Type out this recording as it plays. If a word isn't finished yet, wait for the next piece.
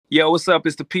Yo, what's up?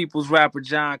 It's the People's Rapper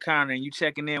John Connor, and you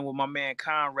checking in with my man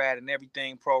Conrad and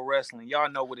Everything Pro Wrestling.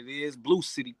 Y'all know what it is. Blue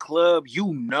City Club,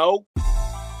 you know. By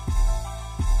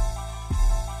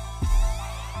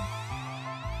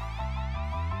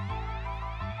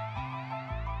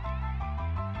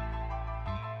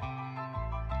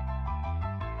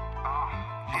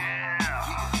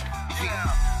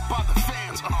the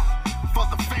fans, for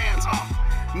the fans,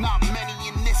 not many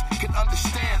in this can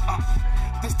understand,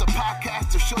 this the podcast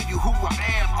to show you who I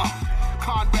am,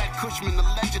 Conrad Cushman, the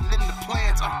legend in the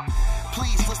plans,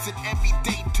 please listen every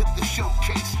day to the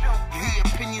showcase, the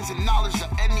opinions and knowledge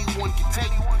that anyone can take,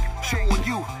 showing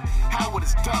you how it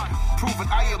is done, proving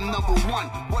I am number one,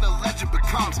 what a legend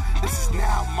becomes, this is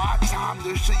now my time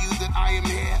to show you that I am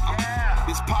here,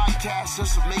 this podcast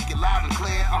just to make it loud and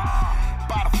clear,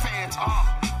 by the fans,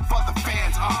 for the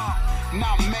fans,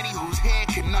 not many whose head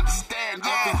can understand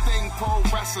everything pro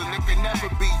wrestling, it can never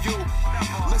be you.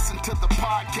 Listen to the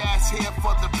podcast here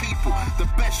for the people, the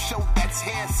best show that's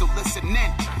here, so listen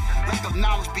in. Let the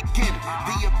knowledge begin,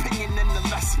 the opinion and the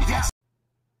lesson, yes.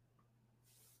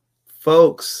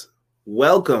 Folks,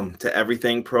 welcome to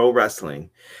Everything Pro Wrestling.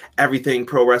 Everything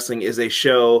Pro Wrestling is a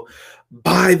show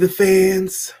by the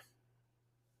fans,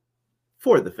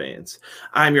 for the fans.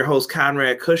 I'm your host,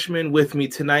 Conrad Cushman. With me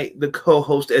tonight, the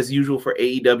co-host, as usual, for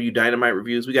AEW Dynamite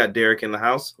Reviews. We got Derek in the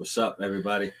house. What's up,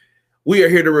 everybody? We are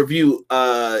here to review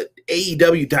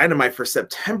AEW Dynamite for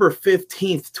September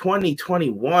 15th,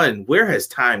 2021. Where has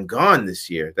time gone this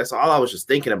year? That's all I was just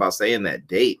thinking about saying that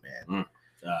date, man.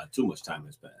 Too much time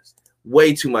has passed.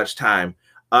 Way too much time.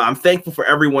 I'm thankful for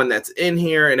everyone that's in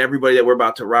here and everybody that we're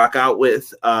about to rock out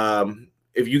with.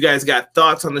 If you guys got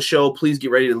thoughts on the show, please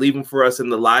get ready to leave them for us in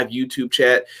the live YouTube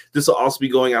chat. This will also be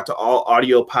going out to all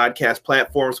audio podcast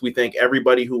platforms. We thank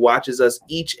everybody who watches us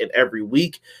each and every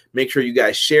week. Make sure you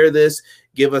guys share this.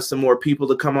 Give us some more people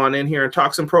to come on in here and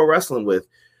talk some pro wrestling with.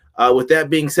 With that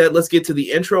being said, let's get to the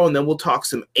intro, and then we'll talk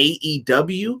some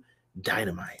AEW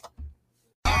Dynamite.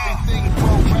 Everything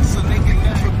pro wrestling, they can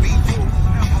never be you.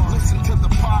 Listen to the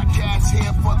podcast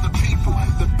here for the people,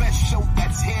 the best show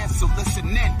that's here, so listen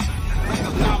in. Let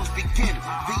the knowledge begin,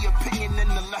 the opinion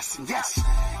and the lesson, yes.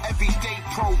 Everyday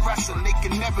pro wrestling, they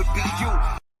can never be you.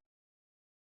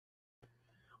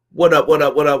 What up,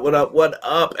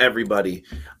 everybody?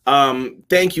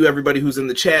 Thank you, everybody who's in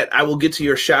the chat. I will get to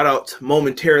your shout out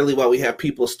momentarily while we have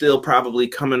people still probably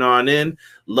coming on in,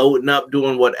 loading up,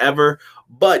 doing whatever.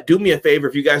 But do me a favor,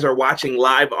 if you guys are watching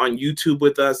live on YouTube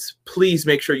with us, please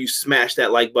make sure you smash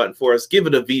that like button for us. Give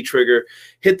it a V trigger.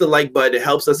 Hit the like button. It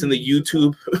helps us in the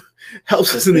YouTube,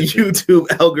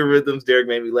 algorithms. Derek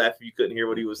made me laugh if you couldn't hear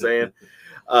what he was saying.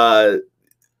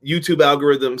 YouTube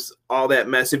algorithms, all that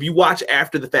mess. If you watch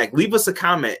after the fact, leave us a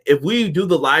comment. If we do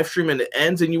the live stream and it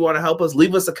ends and you want to help us,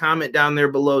 leave us a comment down there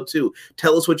below too.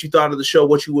 Tell us what you thought of the show,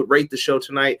 what you would rate the show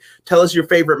tonight. Tell us your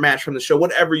favorite match from the show,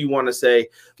 whatever you want to say.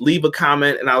 Leave a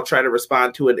comment and I'll try to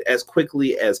respond to it as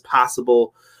quickly as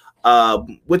possible.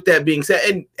 With that being said,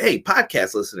 and hey,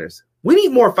 podcast listeners, we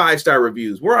need more 5-star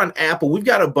reviews. We're on Apple. We've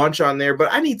got a bunch on there,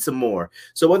 but I need some more.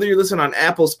 So whether you're listening on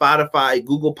Apple, Spotify,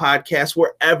 Google Podcasts,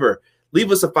 wherever, leave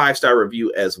us a 5-star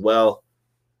review as well.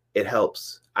 It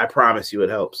helps. I promise you it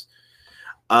helps.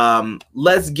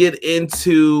 Let's get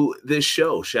into this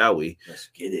show, shall we? Let's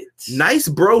get it. Nice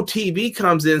Bro TV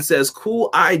comes in, says, cool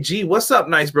IG. What's up,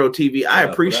 Nice Bro TV? I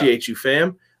appreciate you,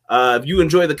 fam. If you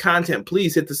enjoy the content,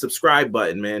 please hit the subscribe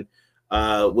button, man.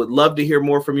 Would love to hear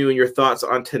more from you and your thoughts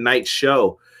on tonight's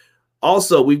show.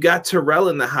 Also, we've got Terrell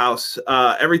in the house.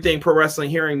 Everything Pro Wrestling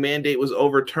hearing mandate was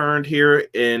overturned here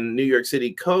in New York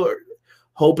City Court.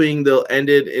 Hoping they'll end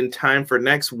it in time for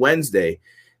next Wednesday.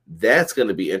 That's going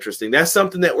to be interesting. That's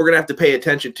something that we're going to have to pay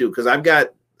attention to because I've got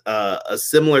a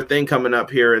similar thing coming up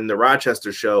here in the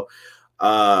Rochester show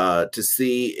to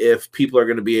see if people are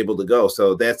going to be able to go.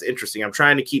 So that's interesting. I'm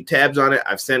trying to keep tabs on it.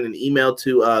 I've sent an email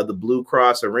to the Blue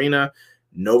Cross Arena.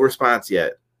 No response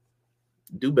yet.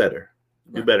 Do better.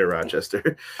 Do better,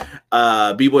 Rochester.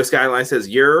 B-Boy Skyline says,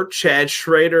 you're Chad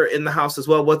Schrader in the house as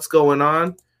well. What's going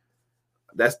on?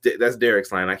 That's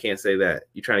Derek's line. I can't say that.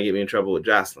 You trying to get me in trouble with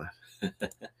Jocelyn.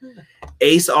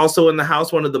 Ace also in the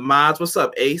house, one of the mods. What's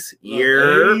up, Ace?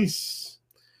 Yeah.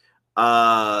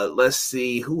 Let's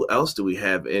see. Who else do we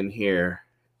have in here?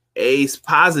 Ace,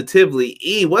 positively.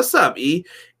 E, what's up, E?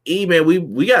 E, man,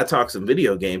 we got to talk some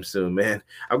video games soon, man.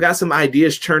 I've got some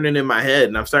ideas churning in my head,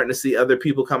 and I'm starting to see other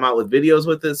people come out with videos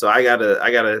with it, so I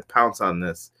gotta pounce on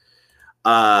this.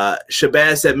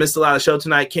 Shabazz said, missed a lot of show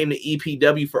tonight. Came to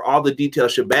EPW for all the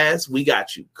details. Shabazz, we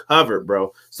got you covered,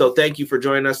 bro. So thank you for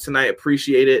joining us tonight.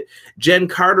 Appreciate it. Jen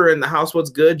Carter in the house. What's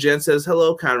good? Jen says,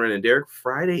 hello, Conrad and Derek.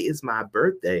 Friday is my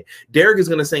birthday. Derek is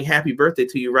going to sing happy birthday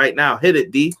to you right now. Hit it,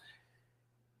 D.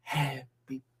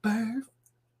 Happy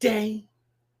birthday,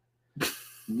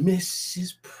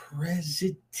 Mrs.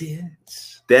 President.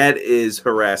 That is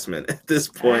harassment at this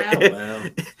point. Well.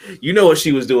 You know what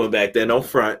she was doing back then. Don't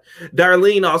front.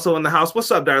 Darlene also in the house.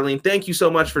 What's up, Darlene? Thank you so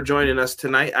much for joining us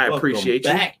tonight. I appreciate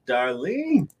you. Back,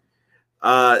 Darlene.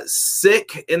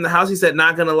 Sick in the house. He said,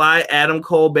 not gonna lie, Adam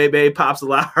Cole, baby, pops a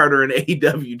lot harder in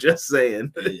AEW. Just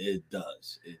saying. It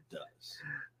does. It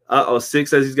does. Sick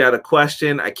says he's got a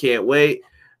question. I can't wait.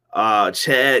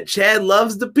 Chad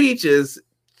loves the peaches.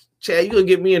 Chad, you gonna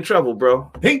get me in trouble, bro.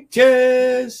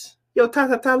 Peaches. Yo,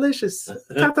 ta-ta-ta-licious.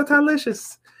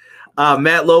 Ta-ta-ta-licious.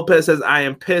 Matt Lopez says, I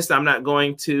am pissed I'm not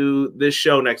going to this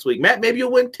show next week. Matt, maybe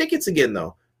you'll win tickets again,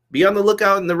 though. Be on the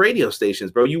lookout in the radio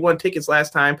stations, bro. You won tickets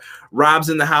last time. Rob's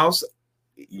in the house.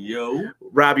 Yo.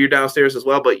 Rob, you're downstairs as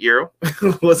well, but Euro.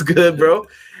 What's good, bro?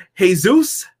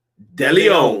 Jesus De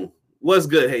Leon. What's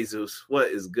good, Jesus? What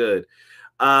is good?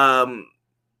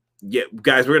 Yeah,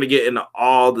 guys, we're going to get into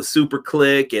all the super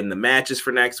click and the matches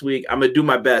for next week. I'm going to do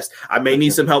my best. I may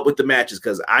need some help with the matches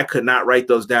because I could not write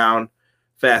those down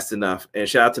fast enough. And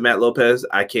shout out to Matt Lopez.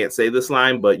 I can't say this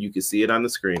line, but you can see it on the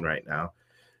screen right now.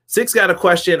 Six got a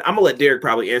question. I'm going to let Derek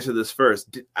probably answer this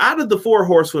first. Out of the 4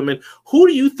 horsewomen, who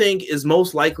do you think is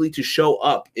most likely to show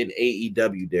up in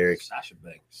AEW, Derek? Sasha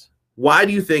Banks. Why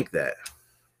do you think that?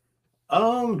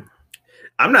 I'm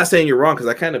not saying you're wrong because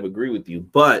I kind of agree with you,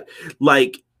 but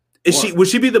like, would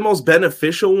she be the most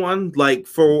beneficial one, like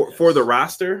for the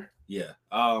roster? Yeah.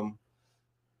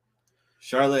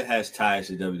 Charlotte has ties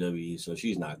to WWE, so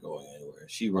she's not going anywhere.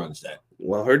 She runs that.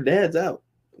 Well, her dad's out.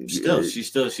 She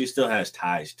still has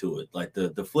ties to it. Like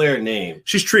the Flair name.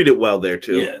 She's treated well there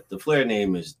too. Yeah, the Flair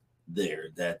name is there.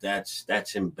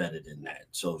 That's embedded in that.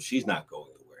 So she's not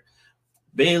going anywhere.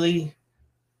 Bayley,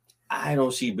 I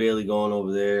don't see Bayley going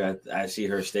over there. I see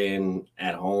her staying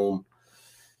at home.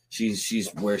 She's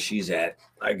where she's at,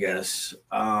 I guess.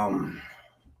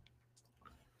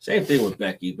 Same thing with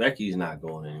Becky. Becky's not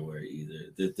going anywhere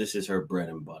either. This is her bread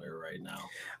and butter right now.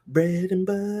 Bread and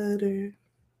butter.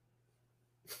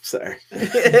 Sorry.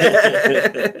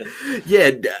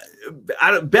 Yeah,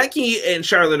 Becky and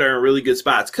Charlotte are in really good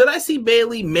spots. Could I see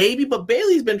Bayley? Maybe, but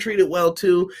Bayley's been treated well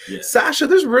too. Yeah. Sasha,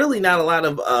 there's really not a lot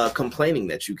of complaining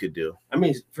that you could do. I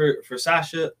mean, for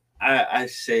Sasha, I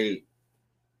say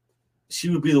she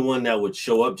would be the one that would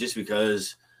show up just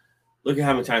because look at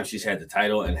how many times she's had the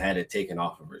title and had it taken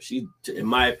off of her. She, in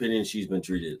my opinion, she's been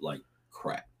treated like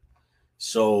crap.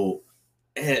 So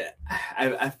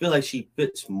I feel like she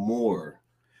fits more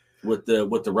with the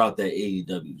route that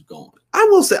AEW is going. I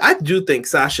will say, I do think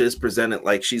Sasha is presented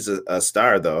like she's a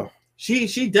star, though.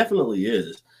 She definitely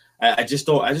is. I just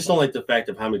don't like the fact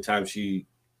of how many times she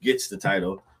gets the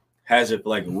title, has it for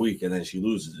like a week, and then she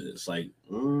loses it. It's like,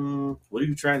 what are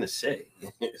you trying to say?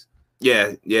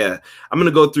 Yeah. I'm going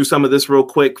to go through some of this real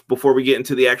quick before we get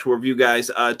into the actual review,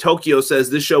 guys. Tokyo says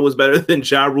this show was better than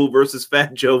Ja Rule versus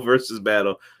Fat Joe versus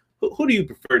Battle. Who do you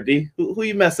prefer, D? Who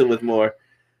you messing with more?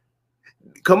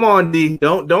 Come on, D.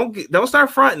 Don't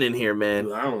start fronting in here,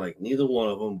 man. I don't like neither one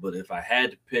of them, but if I had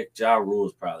to pick, Ja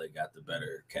Rule's probably got the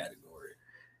better category.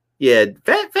 Yeah,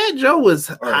 Fat Joe was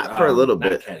hot for a little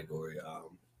bit. Category.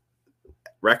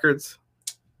 Records?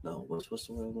 No, what's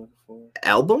the word I'm looking for?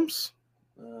 Albums?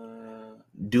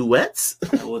 Duets?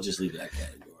 We'll just leave that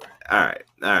category. All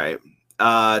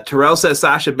right. Terrell says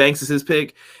Sasha Banks is his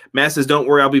pick. Matt says, don't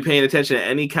worry, I'll be paying attention to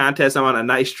any contest. I'm on a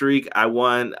nice streak. I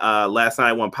won last night.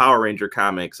 I won Power Ranger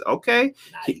comics. Okay.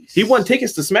 Nice. He won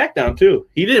tickets to SmackDown too.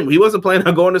 He wasn't planning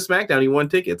on going to SmackDown. He won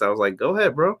tickets. I was like, go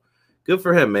ahead, bro. Good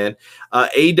for him, man.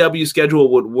 AEW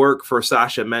schedule would work for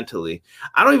Sasha mentally.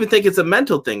 I don't even think it's a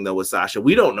mental thing, though, with Sasha.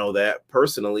 We don't know that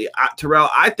personally. Terrell,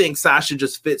 I think Sasha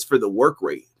just fits for the work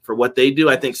rate. For what they do,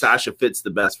 I think Sasha fits the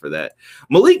best for that.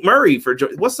 Malik Murray,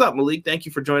 what's up, Malik? Thank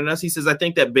you for joining us. He says, I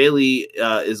think that Bayley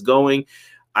is going.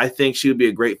 I think she would be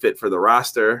a great fit for the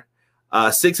roster.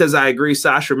 Six says, I agree.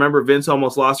 Sasha, remember Vince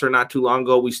almost lost her not too long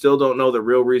ago. We still don't know the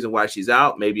real reason why she's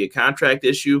out. Maybe a contract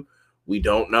issue. We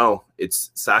don't know.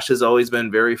 Sasha's always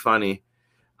been very funny.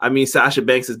 I mean, Sasha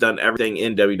Banks has done everything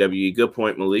in WWE. Good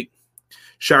point, Malik.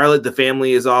 Charlotte, the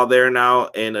family is all there now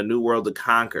and a new world to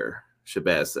conquer,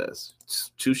 Shabazz says.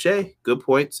 Touche. Good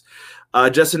points.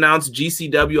 Just announced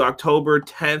GCW October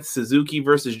 10th, Suzuki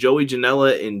versus Joey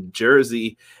Janela in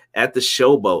Jersey at the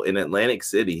Showboat in Atlantic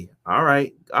City. All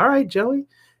right, Joey.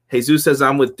 Jesus says,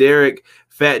 I'm with Derek.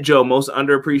 Fat Joe, most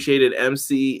underappreciated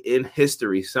MC in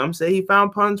history. Some say he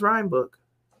found Pun's rhyme book.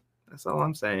 That's all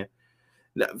I'm saying.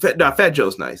 No, Fat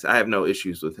Joe's nice. I have no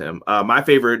issues with him. My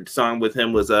favorite song with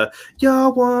him was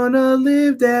Y'all Wanna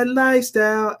Live That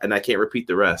Lifestyle. And I can't repeat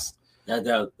the rest.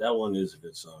 That one is a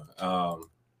good song.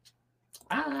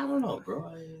 I don't know,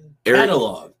 bro.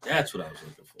 Catalog. That's what I was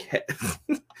looking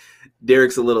for.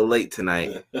 Derek's a little late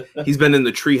tonight. He's been in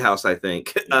the treehouse, I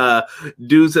think.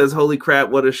 Dude says, holy crap,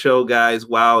 what a show, guys.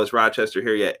 Wow, is Rochester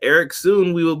here yet? Eric,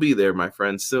 soon we will be there, my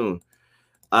friend, soon.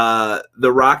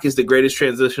 The Rock is the greatest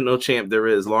transitional champ there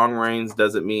is. Long reigns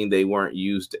doesn't mean they weren't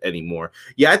used anymore.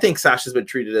 Yeah, I think Sasha's been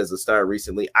treated as a star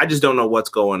recently. I just don't know what's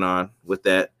going on with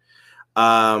that.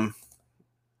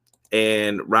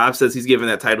 And Rob says he's giving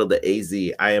that title to AZ.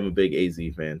 I am a big AZ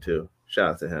fan too. Shout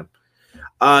out to him.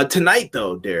 Tonight,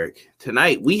 though, Derek,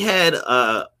 we had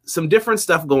some different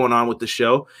stuff going on with the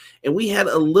show, and we had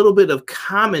a little bit of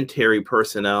commentary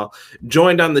personnel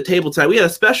joined on the table tonight. We had a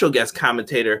special guest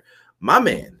commentator, my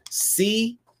man,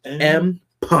 CM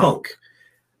Punk.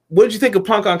 What did you think of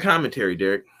Punk on commentary,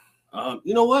 Derek?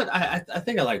 You know what? I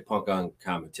think I like Punk on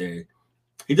commentary.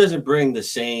 He doesn't bring the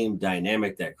same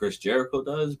dynamic that Chris Jericho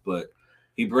does, but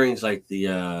he brings like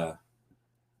the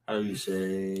how do you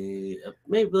say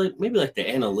maybe like the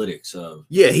analytics of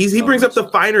he brings up the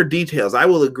finer details. I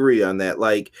will agree on that.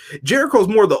 Like Jericho's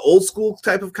more the old school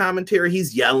type of commentary.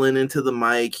 He's yelling into the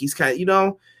mic. He's kind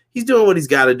of he's doing what he's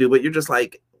got to do, but you're just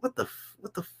like,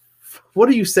 what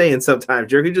are you saying sometimes,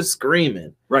 Jericho? You're just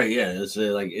screaming. Right, yeah. It's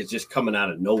like it's just coming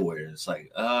out of nowhere. It's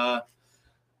like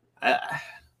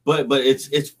but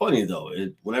it's funny though.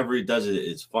 Whenever he does it,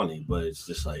 it's funny. But it's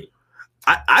just like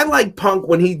I like Punk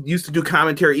when he used to do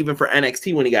commentary, even for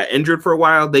NXT when he got injured for a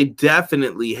while. They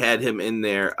definitely had him in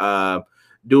there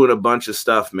doing a bunch of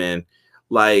stuff, man.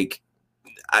 Like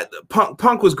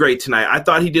Punk was great tonight. I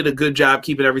thought he did a good job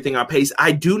keeping everything on pace.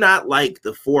 I do not like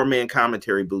the 4-man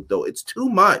commentary booth though. It's too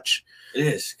much. It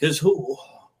is, because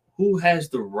who has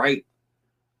the right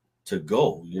to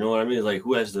go? You know what I mean? Like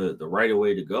who has the right of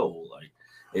way to go? Like.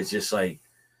 It's just like,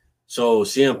 so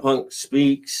CM Punk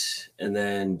speaks, and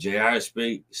then JR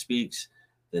speaks,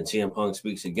 then CM Punk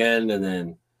speaks again, and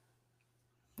then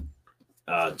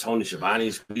Tony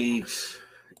Schiavone speaks.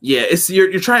 Yeah, it's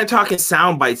you're trying to talk in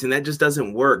sound bites, and that just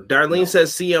doesn't work. Darlene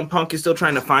says CM Punk is still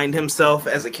trying to find himself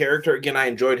as a character. Again, I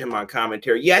enjoyed him on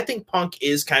commentary. Yeah, I think Punk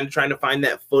is kind of trying to find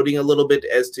that footing a little bit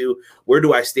as to where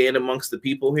do I stand amongst the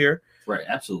people here. Right,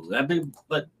 absolutely.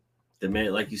 But the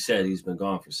man, like you said, he's been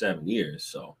gone for 7 years.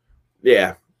 So,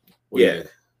 yeah.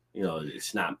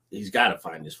 It's not. He's got to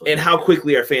find this. And how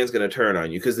quickly are fans going to turn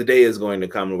on you? Because the day is going to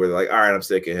come where they're like, "All right, I'm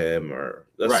sick of him," or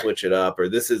 "Let's switch it up," or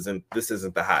 "This isn't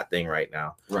the hot thing right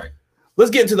now." Right. Let's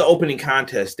get into the opening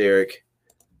contest, Derek.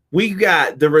 We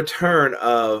got the return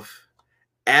of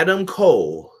Adam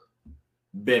Cole,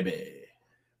 baby,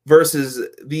 versus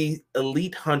the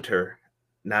Elite Hunter.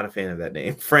 Not a fan of that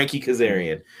name, Frankie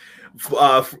Kazarian.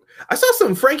 I saw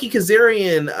some Frankie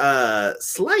Kazarian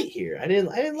slight here. I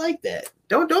didn't like that.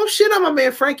 Don't shit on my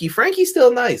man Frankie. Frankie's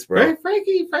still nice, bro. Right?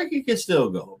 Frankie can still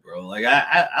go, bro. Like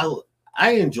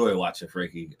I enjoy watching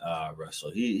Frankie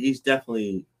wrestle. He's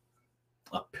definitely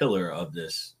a pillar of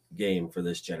this game for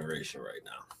this generation right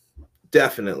now.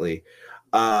 Definitely.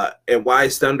 And why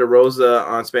is Thunder Rosa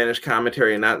on Spanish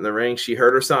commentary and not in the ring? She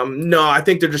hurt or something? No, I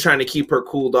think they're just trying to keep her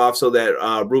cooled off so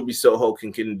that Ruby Soho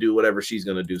can do whatever she's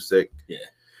gonna do sick. Yeah.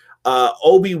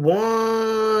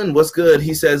 Obi-Wan, what's good?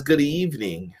 He says, good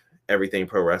evening, Everything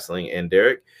Pro Wrestling. And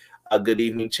Derek, a good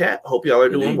evening, chat. Hope y'all are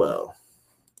doing well.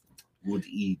 Good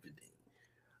evening.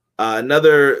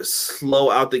 Another slow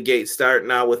out the gate start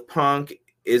now with Punk.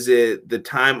 Is it the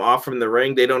time off from the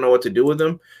ring? They don't know what to do with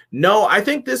him. No, I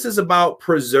think this is about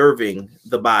preserving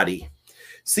the body.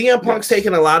 CM Punk's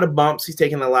taken a lot of bumps. He's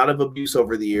taken a lot of abuse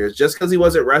over the years. Just because he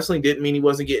wasn't wrestling didn't mean he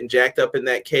wasn't getting jacked up in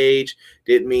that cage.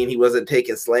 Didn't mean he wasn't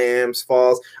taking slams,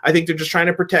 falls. I think they're just trying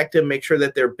to protect him, make sure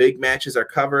that their big matches are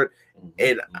covered.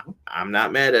 And I'm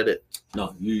not mad at it.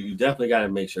 No, you definitely got to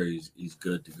make sure he's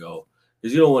good to go,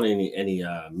 because you don't want any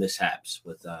mishaps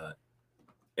with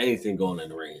anything going in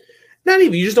the ring. Not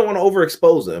even, you just don't want to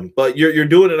overexpose him, but you're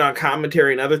doing it on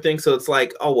commentary and other things. So it's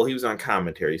like, oh, well, he was on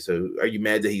commentary. So are you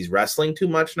mad that he's wrestling too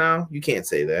much now? You can't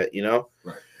say that, you know?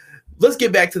 Right. Let's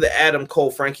get back to the Adam Cole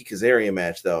Frankie Kazarian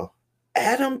match, though.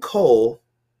 Adam Cole,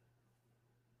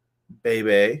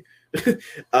 baby,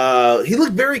 he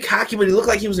looked very cocky, but he looked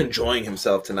like he was enjoying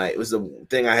himself tonight. It was the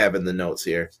thing I have in the notes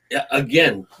here. Yeah,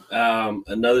 again,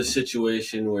 another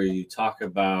situation where you talk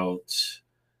about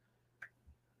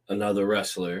another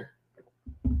wrestler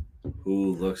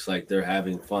who looks like they're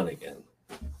having fun again.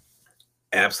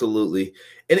 Absolutely.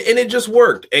 And it just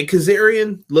worked. And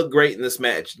Kazarian looked great in this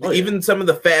match. Oh, yeah. Even some of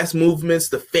the fast movements,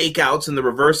 the fake outs and the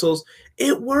reversals,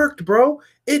 it worked, bro.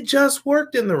 It just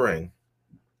worked in the ring.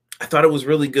 I thought it was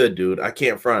really good, dude. I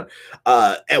can't front.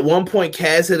 At one point,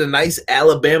 Kaz hit a nice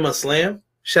Alabama slam.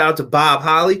 Shout out to Bob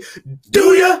Holly.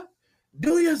 Do ya?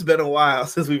 It's been a while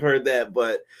since we've heard that,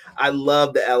 but I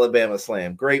love the Alabama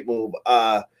slam. Great move.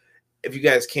 If you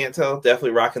guys can't tell, definitely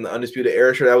rocking the Undisputed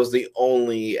Era shirt. That was the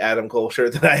only Adam Cole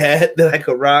shirt that I had that I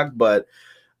could rock. But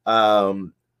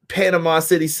Panama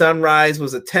City Sunrise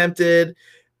was attempted,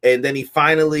 and then he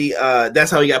finally that's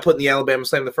how he got put in the Alabama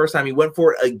slam the first time. He went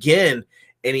for it again,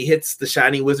 and he hits the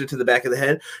Shining Wizard to the back of the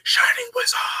head. Shining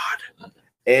Wizard!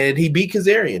 And he beat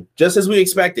Kazarian, just as we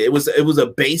expected. It was a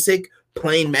basic,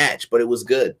 plain match, but it was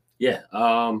good. Yeah.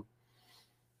 I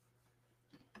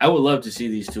would love to see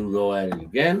these two go at it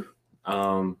again.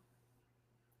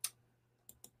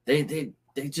 They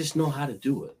just know how to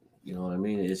do it. You know what I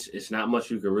mean? It's not much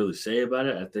you can really say about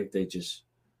it. I think they just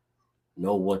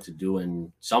know what to do,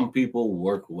 and some people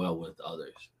work well with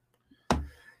others.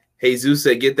 Jesus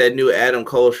said, get that new Adam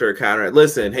Cole shirt, Conrad.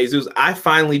 Listen, Jesus, I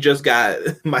finally just got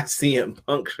my CM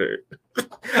Punk shirt.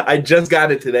 I just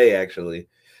got it today, actually.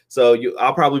 So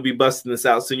I'll probably be busting this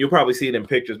out soon. You'll probably see it in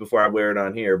pictures before I wear it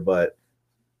on here, but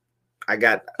I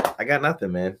got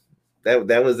nothing, man.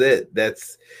 That was it.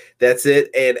 That's it.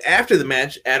 And after the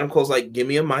match, Adam Cole's like, give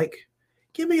me a mic.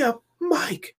 Give me a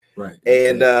mic. Right.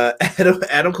 And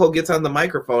Adam Cole gets on the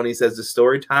microphone. He says, the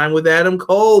story time with Adam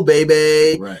Cole,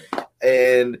 baby. Right.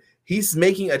 And he's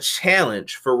making a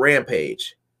challenge for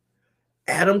Rampage.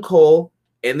 Adam Cole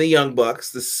and the Young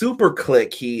Bucks, the Super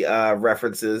Clique he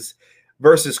references,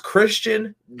 versus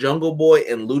Christian, Jungle Boy,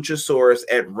 and Luchasaurus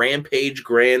at Rampage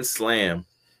Grand Slam.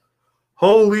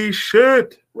 Holy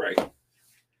shit. Right.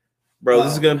 Bro, Wow.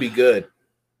 This is going to be good.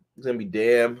 It's going to be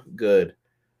damn good.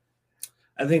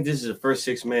 I think this is the first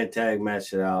 6-man tag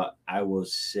match that I will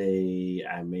say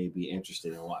I may be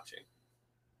interested in watching.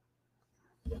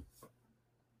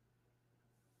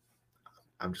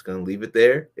 I'm just going to leave it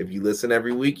there. If you listen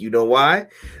every week, you know why.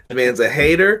 The man's a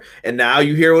hater, and now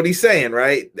you hear what he's saying,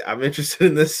 right? I'm interested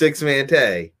in this 6-man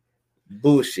tag.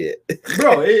 Bullshit.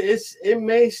 Bro, it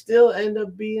may still end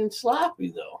up being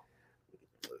sloppy, though.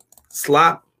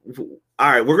 Slop.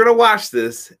 All right, we're going to watch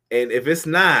this, and if it's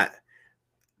not,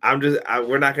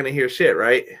 we're not going to hear shit,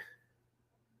 right?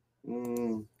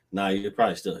 Nah, you'll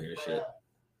probably still hear shit.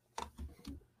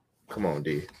 Come on,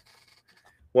 D.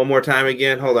 One more time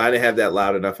again. Hold on, I didn't have that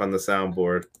loud enough on the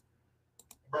soundboard.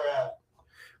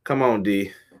 Come on,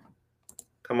 D.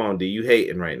 Come on, D. You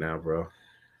hating right now, bro.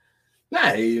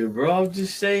 Not you, bro. I'm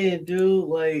just saying, dude.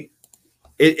 Like,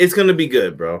 it's gonna be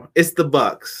good, bro. It's the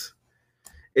Bucks.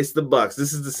 It's the Bucks.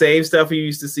 This is the same stuff you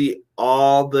used to see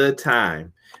all the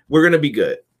time. We're gonna be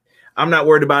good. I'm not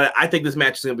worried about it. I think this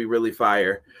match is gonna be really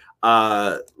fire.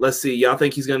 Let's see. Y'all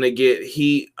think he's gonna get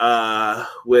heat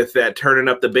with that turning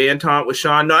up the band taunt with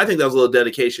Sean? No, I think that was a little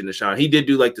dedication to Sean. He did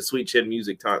do like the Sweet Chin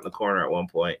music taunt in the corner at one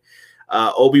point.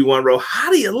 Obi-Wan Rowe,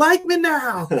 how do you like me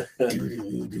now?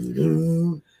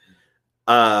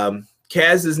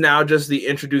 Kaz is now just the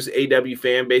introduced AW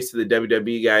fan base to the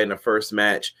WWE guy in the first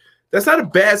match. That's not a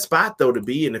bad spot, though, to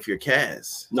be in if you're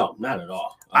Kaz. No, not at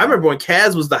all. I remember when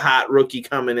Kaz was the hot rookie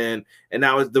coming in, and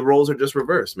now the roles are just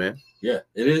reversed, man. Yeah,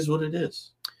 it is what it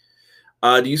is.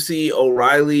 Do you see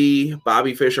O'Reilly,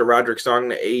 Bobby Fish, or Roderick Strong in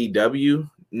the AEW?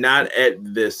 Not at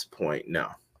this point, no.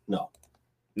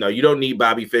 No, you don't need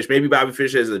Bobby Fish. Maybe Bobby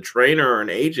Fish as a trainer or an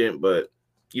agent, but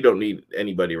you don't need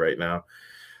anybody right now.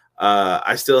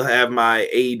 I still have my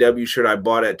AEW shirt I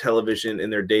bought at Television in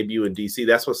their debut in DC.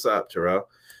 That's what's up, Terrell.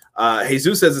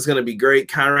 Jesus says it's going to be great.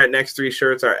 Conrad, next 3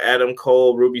 shirts are Adam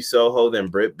Cole, Ruby Soho, then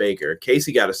Britt Baker.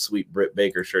 Casey got a sweet Britt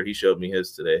Baker shirt. He showed me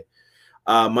his today.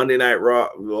 Monday Night Raw.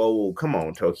 Oh, come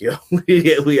on, Tokyo.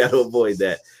 we got to avoid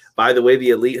that. By the way,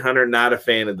 the Elite Hunter, not a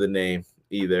fan of the name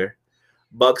either.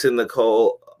 Bucks and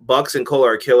Cole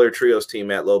are a killer trios team,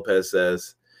 Matt Lopez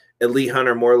says. Elite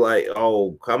Hunter, more like,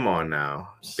 oh, come on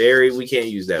now. Barry, we can't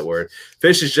use that word.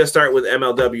 Fish is just starting with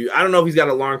MLW. I don't know if he's got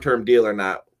a long-term deal or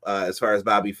not as far as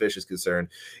Bobby Fish is concerned.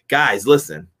 Guys,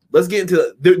 listen. Let's get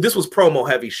into this was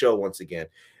promo-heavy show once again.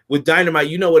 With Dynamite,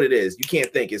 you know what it is. You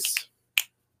can't think it's...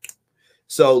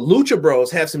 So, Lucha Bros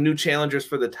have some new challengers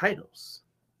for the titles.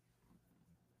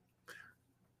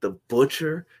 The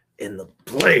Butcher and the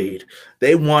Blade.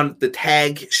 They want the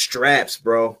tag straps,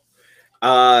 bro.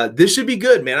 This should be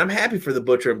good, man. I'm happy for the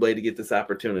Butcher and Blade to get this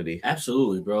opportunity.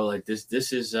 Absolutely, bro. Like this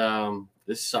is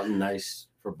something nice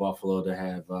for Buffalo to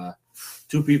have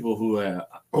 2 people who have,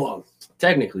 well,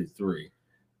 technically 3.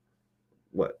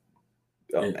 What?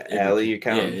 Allie, you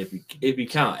count? Yeah, if you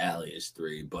count Allie as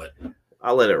 3, but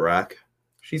I'll let it rock.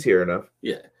 She's here enough.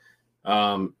 Yeah.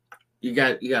 You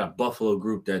got a Buffalo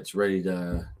group that's ready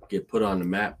to get put on the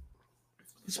map.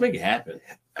 Let's make it happen.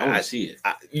 I want to see it.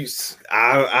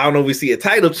 I don't know if we see a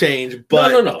title change,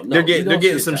 but no. They're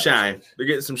getting some shine. Change. They're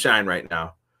getting some shine right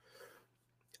now.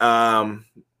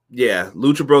 Yeah,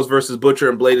 Lucha Bros versus Butcher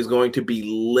and Blade is going to be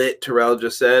lit. Terrell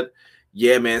just said,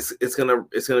 "Yeah, man, it's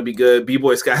gonna be good."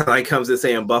 B-Boy Skyline comes in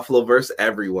saying Buffalo versus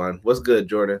everyone. What's good,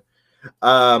 Jordan?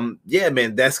 Yeah,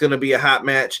 man, that's gonna be a hot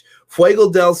match.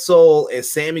 Fuego del Sol and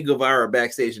Sammy Guevara are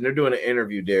backstage, and they're doing an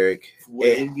interview. Derek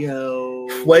Fuego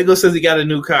says he got a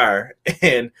new car,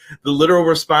 and the literal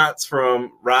response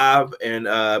from Rob and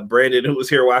Brandon, who was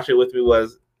here watching with me,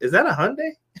 was, "Is that a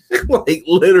Hyundai?" Like,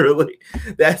 literally,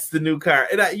 that's the new car.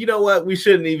 And you know what? We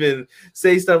shouldn't even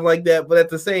say stuff like that, but at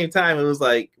the same time, it was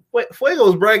like Fuego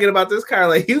was bragging about this car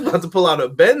like he was about to pull out a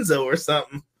Benzo or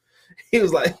something. He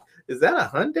was like, "Is that a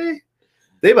Hyundai?"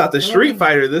 They about to Street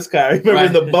Fighter this car.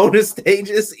 Remember the bonus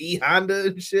stages, Honda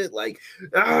and shit? Like,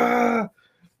 that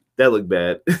looked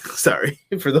bad. Sorry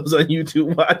for those on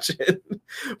YouTube watching.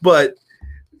 But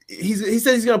he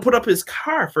said he's going to put up his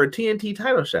car for a TNT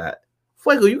title shot.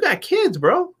 Fuego, you got kids,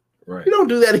 bro. Right. You don't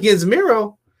do that against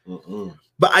Miro.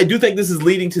 But I do think this is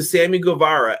leading to Sammy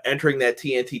Guevara entering that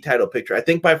TNT title picture. I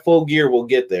think by Full Gear, we'll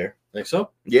get there. Think so?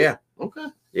 Yeah. Okay.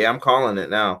 Yeah, I'm calling it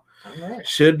now. All right.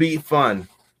 Should be fun.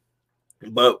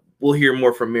 But we'll hear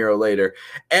more from Miro later.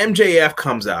 MJF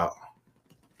comes out.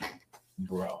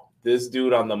 Bro, this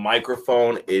dude on the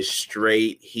microphone is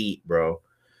straight heat, bro.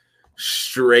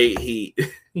 Straight heat.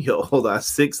 Yo, hold on.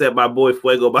 6 at my boy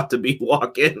Fuego about to be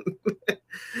walking.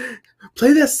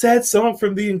 Play that sad song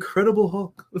from The Incredible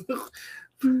Hulk.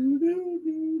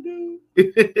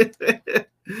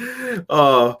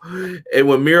 Oh, and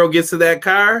when Miro gets to that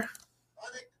car,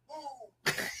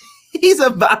 he's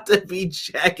about to be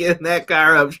jacking that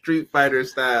car up Street Fighter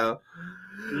style.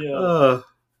 Yeah.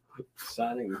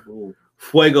 Sonic Boom.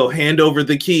 Fuego, hand over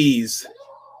the keys.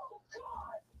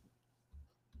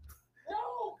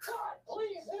 No, God,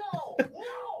 please, no.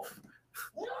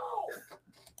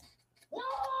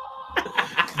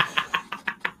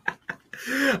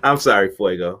 I'm sorry,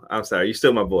 Fuego. I'm sorry. You're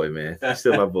still my boy, man. You're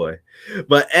still my boy.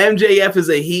 But MJF is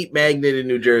a heat magnet in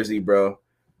New Jersey, bro.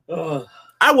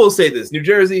 I will say this. New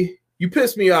Jersey, you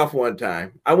pissed me off one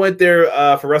time. I went there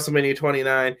for WrestleMania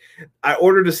 29. I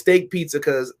ordered a steak pizza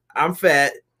because I'm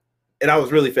fat, and I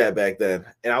was really fat back then.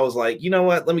 And I was like, you know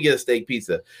what? Let me get a steak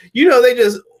pizza. You know, they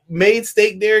just made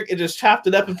steak, Derek, and just chopped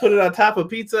it up and put it on top of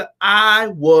pizza. I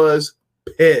was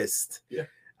pissed. Yeah.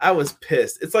 I was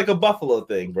pissed. It's like a Buffalo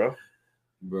thing, bro.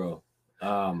 Bro.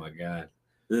 Oh, my God.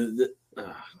 It's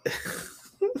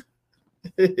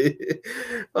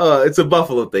a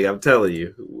Buffalo thing, I'm telling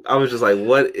you. I was just like,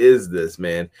 what is this,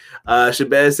 man?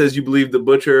 Shabazz says you believe the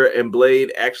Butcher and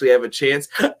Blade actually have a chance.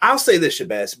 I'll say this,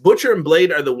 Shabazz. Butcher and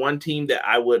Blade are the one team that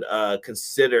I would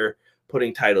consider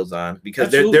putting titles on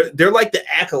because they're like the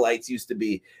Acolytes used to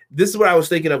be. This is what I was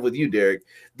thinking of with you, Derek.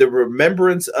 The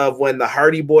remembrance of when the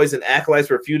Hardy Boys and Acolytes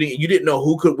were feuding and you didn't know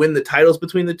who could win the titles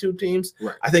between the two teams.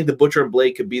 Right. I think the Butcher and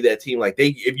Blade could be that team. Like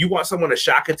if you want someone to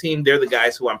shock a team, they're the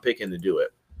guys who I'm picking to do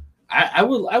it. I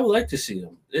would like to see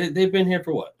them. They've been here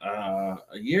for what? A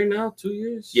year now? 2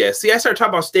 years? Yeah. See, I started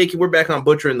talking about steak and we're back on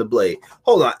Butcher and the Blade.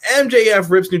 Hold on. MJF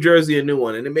rips New Jersey a new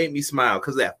one and it made me smile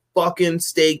because that fucking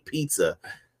steak pizza.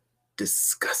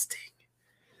 Disgusting.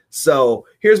 So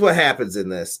here's what happens in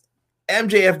this.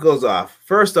 MJF goes off.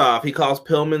 First off, he calls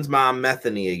Pillman's mom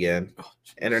Methany again,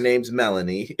 and her name's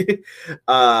Melanie.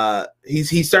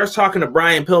 He starts talking to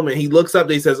Brian Pillman. He looks up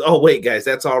and he says, "Oh wait, guys,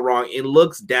 that's all wrong." And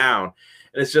looks down,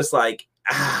 and it's just like,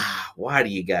 why do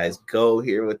you guys go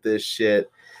here with this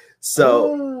shit?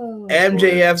 So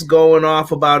MJF's going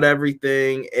off about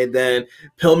everything, and then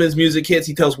Pillman's music hits.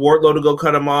 He tells Wardlow to go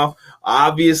cut him off.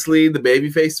 Obviously, the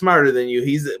babyface smarter than you.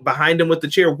 He's behind him with the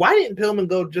chair. Why didn't Pillman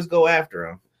go after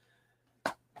him?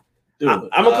 Dude, I'm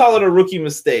gonna call it a rookie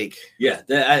mistake. Yeah,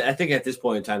 I think at this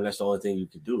point in time, that's the only thing you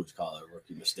could do is call it a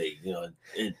rookie mistake. You know,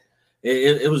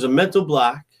 it was a mental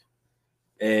block,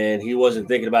 and he wasn't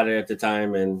thinking about it at the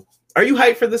time. And are you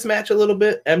hyped for this match a little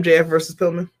bit? MJF versus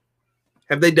Pillman.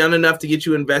 Have they done enough to get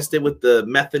you invested with the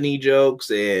Methany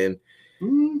jokes and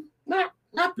not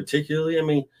particularly? I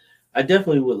mean, I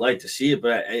definitely would like to see it,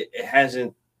 but it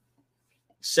hasn't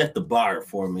set the bar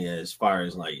for me as far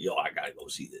as like, yo, I gotta go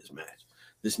see this match.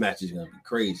 This match is gonna be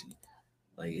crazy.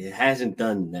 Like it hasn't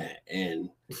done that, and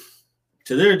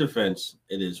to their defense,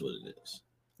 it is what it is.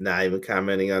 Not even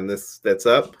commenting on this that's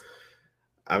up.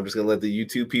 I'm just gonna let the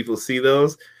YouTube people see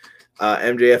those.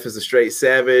 MJF is a straight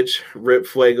savage. Rip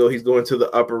Fuego, he's going to the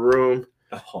upper room.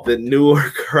 Oh. The newer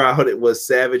crowd, it was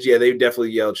savage. Yeah, they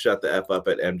definitely yelled "shut the F up"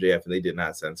 at MJF, and they did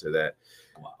not censor that.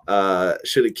 Wow.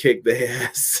 Should have kicked the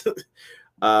ass.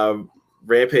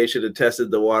 Rampage should have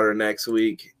tested the water next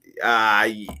week.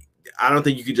 I don't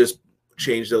think you could just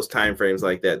change those time frames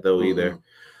like that, though, either.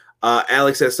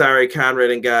 Alex says, sorry,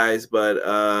 Conrad and guys,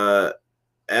 but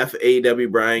FAW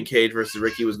Brian Cage versus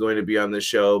Ricky was going to be on the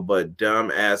show, but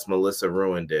dumbass Melissa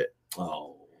ruined it.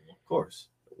 Oh, of course.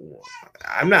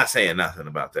 I'm not saying nothing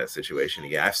about that situation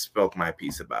again. I've spoke my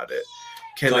piece about it.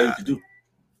 That's all you can do.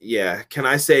 Yeah. Can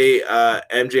I say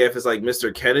MJF is like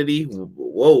Mr. Kennedy?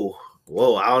 Whoa.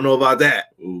 I don't know about that.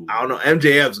 Ooh. I don't know.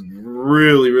 MJF's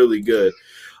really, really good.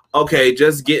 Okay,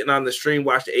 just getting on the stream,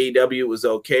 watched AEW. It was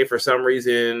okay for some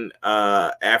reason.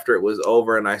 After it was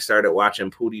over and I started watching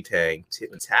Pootie Tang.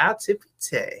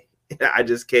 Tippy-tay. I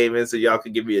just came in so y'all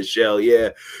could give me a shell. Yeah.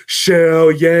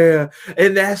 Shell, yeah.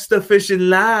 And that's the fishing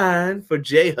line for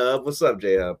J-Hub. What's up,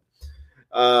 J-Hub?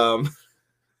 I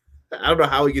don't know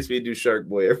how he gets me to do Shark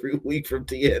Boy every week from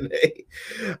TNA.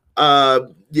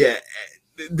 Yeah.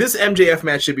 This MJF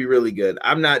match should be really good.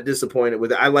 I'm not disappointed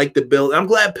with it. I like the build. I'm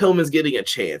glad Pillman's getting a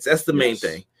chance. That's the main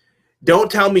thing.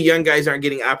 Don't tell me young guys aren't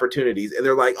getting opportunities. And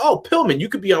they're like, oh, Pillman, you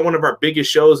could be on one of our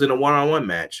biggest shows in a one-on-one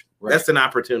match. Right. That's an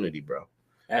opportunity, bro.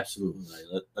 Absolutely.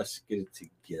 Let's get it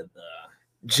together.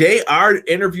 JR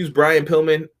interviews Brian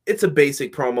Pillman. It's a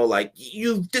basic promo like,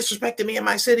 you disrespected me in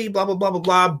my city, blah, blah, blah, blah,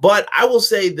 blah. But I will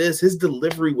say this, his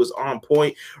delivery was on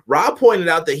point. Rob pointed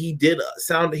out that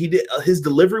his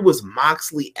delivery was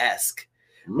Moxley-esque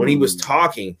when he was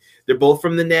talking. They're both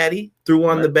from the Natty, threw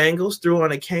on the Bengals, threw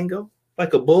on a Kango,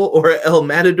 like a bull or El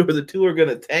Matador. The two are going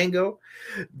to tango.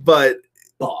 But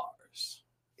bars.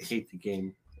 Hate the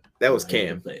game. That was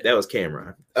Cam. That was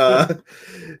Cameron.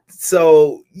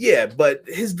 So yeah, but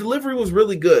his delivery was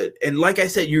really good. And like I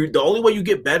said, the only way you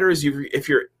get better is if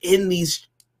you're in these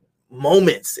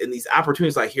moments and these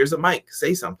opportunities. Like, here's a mic,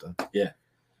 say something. Yeah,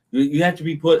 you have to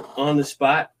be put on the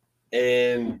spot,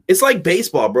 and it's like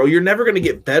baseball, bro. You're never going to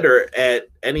get better at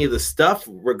any of the stuff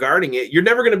regarding it. You're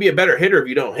never going to be a better hitter if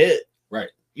you don't hit. Right.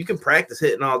 You can practice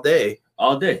hitting all day.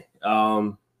 All day.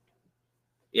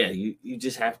 Yeah, you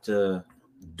just have to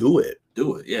do it.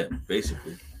 Yeah,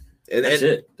 basically. And that's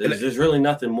it. There's really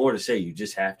nothing more to say. You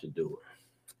just have to do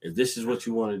it. If this is what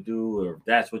you want to do, or if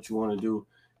that's what you want to do,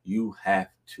 you have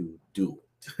to do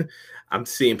it. I'm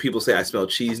seeing people say I smell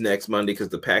cheese next Monday because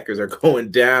the Packers are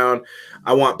going down.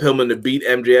 I want Pillman to beat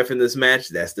MJF in this match.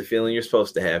 That's the feeling you're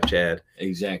supposed to have, Chad.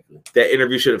 Exactly. That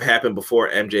interview should have happened before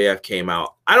MJF came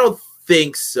out. I don't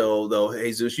think so, though,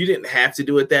 Jesus. You didn't have to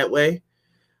do it that way.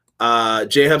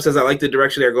 J-Hub says, I like the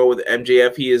direction they're going with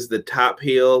MJF. He is the top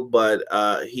heel, but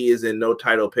he is in no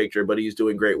title picture, but he's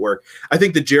doing great work. I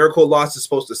think the Jericho loss is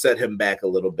supposed to set him back a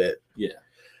little bit. Yeah.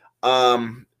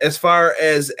 As far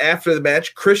as after the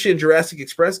match, Christian and Jurassic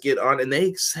Express get on, and they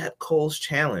accept Cole's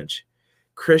challenge.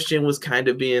 Christian was kind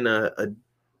of being a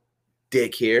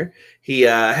dick here. He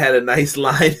had a nice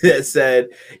line that said,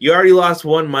 you already lost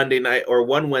one Monday night or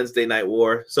one Wednesday night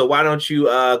war, so why don't you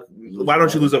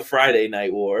lose a Friday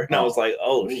night war? And I was like,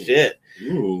 oh shit.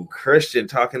 Ooh. Christian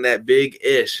talking that big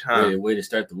ish, huh? Way to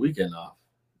start the weekend off.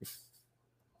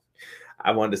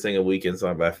 I wanted to sing a weekend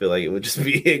song, but I feel like it would just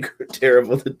be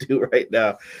terrible to do right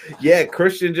now. Yeah,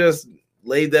 Christian just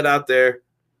laid that out there.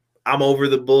 I'm over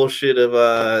the bullshit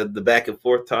of the back and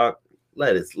forth talk.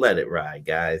 Let it ride,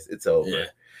 guys. It's over.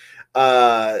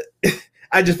 Yeah.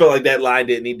 I just felt like that line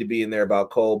didn't need to be in there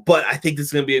about Cole, but I think this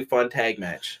is going to be a fun tag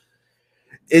match.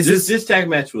 This tag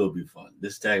match will be fun.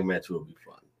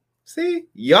 See,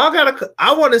 y'all gotta.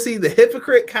 I want to see the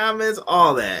hypocrite comments,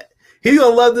 all that. He's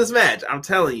gonna love this match. I'm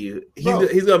telling you.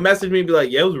 He's gonna message me and be like,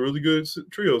 "Yeah, it was a really good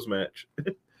trios match."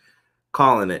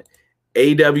 Calling it.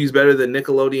 AEW's better than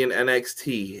Nickelodeon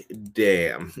NXT.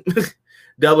 Damn.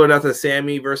 Double or Nothing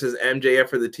Sammy versus MJF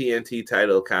for the TNT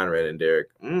title, Conrad and Derek.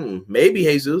 Maybe,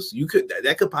 Jesus.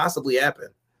 That could possibly happen.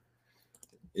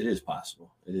 It is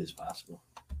possible.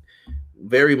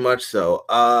 Very much so.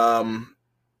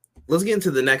 Let's get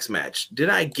into the next match. Did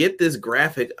I get this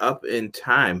graphic up in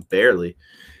time? Barely.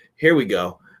 Here we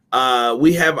go.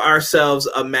 We have ourselves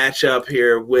a matchup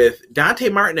here with Dante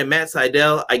Martin and Matt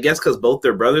Sydal. I guess because both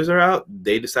their brothers are out,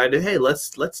 they decided, hey,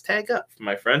 let's tag up,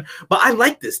 my friend. But I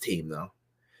like this team, though.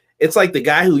 It's like the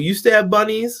guy who used to have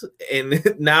bunnies,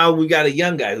 and now we got a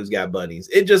young guy who's got bunnies.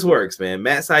 It just works, man.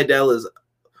 Matt Sydal is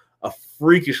a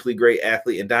freakishly great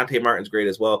athlete, and Dante Martin's great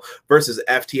as well, versus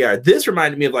FTR. This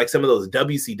reminded me of like some of those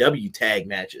WCW tag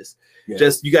matches. Yeah.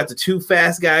 Just you got the two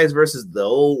fast guys versus the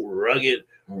old rugged,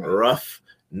 rough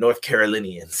North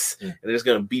Carolinians, and they're just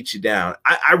gonna beat you down.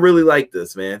 I really like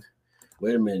this, man.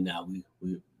 Wait a minute now.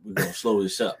 We're gonna slow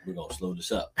this up. We're gonna slow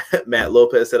this up. Matt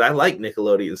Lopez said, I like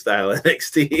Nickelodeon style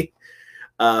NXT.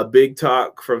 Big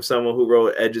talk from someone who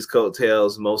wrote Edge's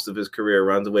coattails most of his career.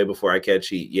 Runs away before I catch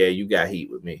heat. Yeah, you got heat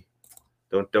with me.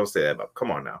 Don't say that about. Come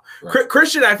on now. Right.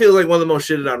 Christian, I feel like one of the most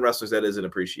shitted on wrestlers that isn't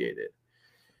appreciated.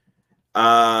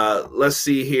 Let's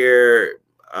see here.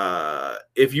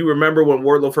 If you remember when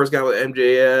Wardlow first got with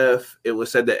MJF, it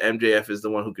was said that MJF is the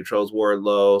one who controls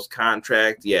Wardlow's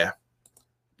contract. Yeah,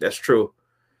 that's true.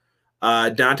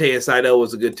 Dante and Seidel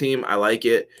was a good team. I like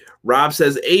it. Rob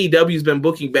says AEW's been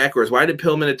booking backwards. Why did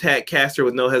Pillman attack Caster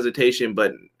with no hesitation,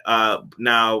 but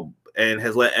now and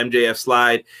has let MJF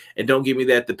slide? And don't give me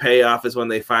that the payoff is when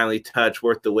they finally touch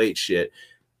worth the wait shit.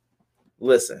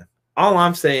 Listen, all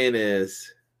I'm saying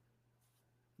is,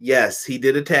 yes, he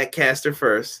did attack Caster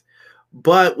first,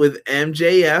 but with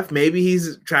MJF, maybe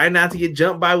he's trying not to get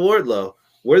jumped by Wardlow.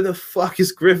 Where the fuck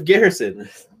is Griff Garrison?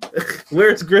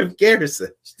 Where's Griff Garrison?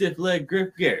 Stiff leg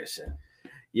Griff Garrison.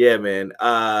 Yeah, man.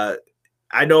 I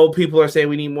know people are saying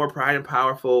we need more proud and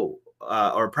powerful,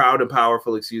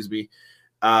 excuse me.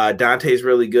 Dante's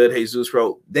really good. Jesus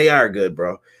wrote, they are good,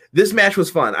 bro. This match was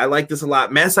fun. I like this a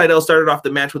lot. Matt Sydal started off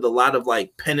the match with a lot of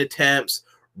like pin attempts,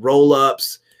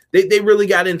 roll-ups. They really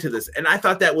got into this, and I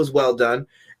thought that was well done.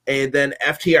 And then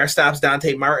FTR stops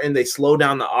Dante Martin. They slow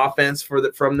down the offense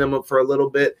from them for a little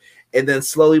bit. And then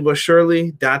slowly but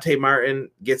surely, Dante Martin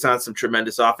gets on some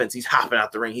tremendous offense. He's hopping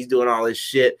out the ring. He's doing all his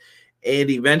shit. And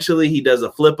eventually he does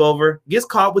a flip over, gets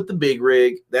caught with the big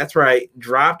rig. That's right.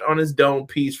 Dropped on his dome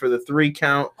piece for the 3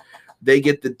 count. They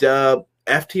get the dub.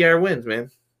 FTR wins,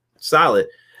 man. Solid.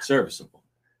 Serviceable.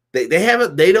 They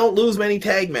don't lose many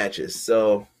tag matches.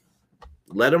 So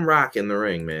let them rock in the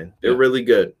ring, man. They're really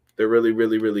good. They're really,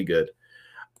 really, really good.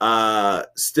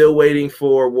 Still waiting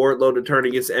for Wardlow to turn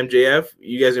against MJF.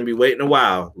 You guys are going to be waiting a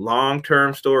while.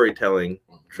 Long-term storytelling.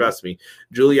 Trust me.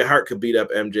 Julia Hart could beat up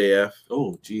MJF.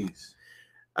 Oh, jeez.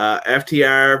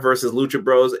 FTR versus Lucha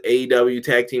Bros AEW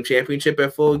Tag Team Championship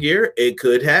at Full Gear. It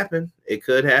could happen. It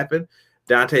could happen.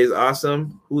 Dante's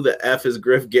awesome. Who the F is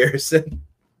Griff Garrison?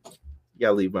 You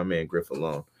gotta leave my man Griff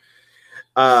alone.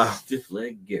 Stiff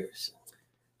leg Garrison.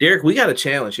 Derek, we got a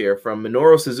challenge here from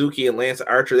Minoru Suzuki and Lance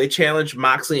Archer. They challenged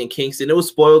Moxley and Kingston. It was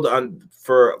spoiled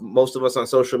for most of us on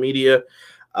social media.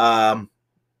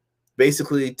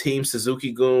 Basically, Team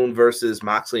Suzuki-gun versus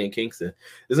Moxley and Kingston.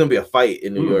 There's going to be a fight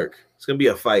in New York. It's going to be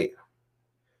a fight.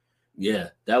 Yeah,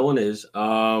 that one is.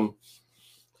 Damn.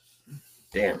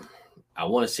 I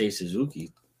want to say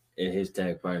Suzuki and his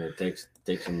tag partner takes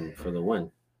him for the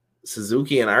win.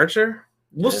 Suzuki and Archer?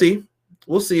 We'll see.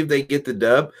 We'll see if they get the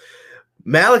dub.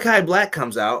 Malachi Black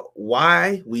comes out.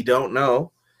 Why? We don't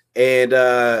know. And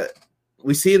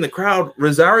we see in the crowd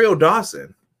Rosario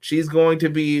Dawson. She's going to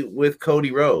be with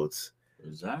Cody Rhodes.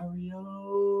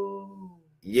 Rosario.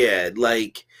 Yeah,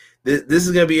 like this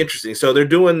is going to be interesting. So they're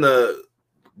doing the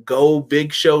Go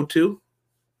Big Show too.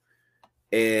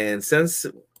 And since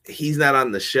he's not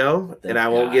on the show, and I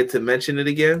won't get to mention it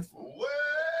again.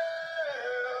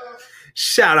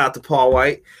 Shout out to Paul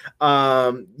White.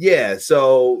 Yeah,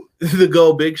 so the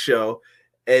Go Big Show,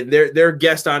 and they're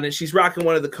guest on it. She's rocking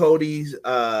one of the Cody's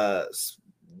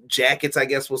jackets, I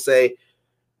guess we'll say.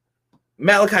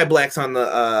 Malachi Black's on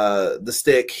the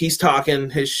stick. He's talking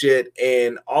his shit,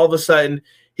 and all of a sudden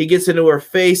he gets into her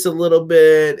face a little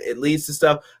bit. It leads to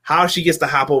stuff. How she gets to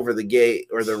hop over the gate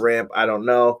or the ramp, I don't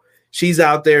know. She's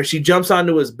out there. She jumps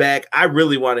onto his back. I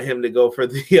really wanted him to go for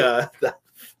the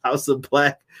House of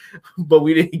Black, but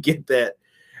we didn't get that.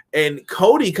 And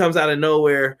Cody comes out of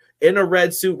nowhere in a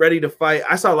red suit, ready to fight.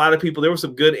 I saw a lot of people. There were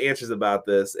some good answers about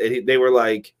this. And they were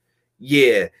like,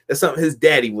 yeah, that's something his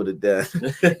daddy would have done.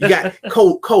 You got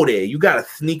Cody. You got to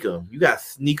sneak him. You got to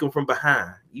sneak him from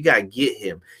behind. You got to get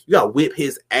him. You got to whip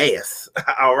his ass.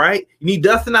 All right? You need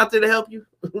Dustin out there to help you?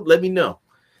 Let me know.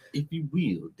 If you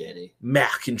will, daddy.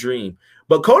 Mac can dream.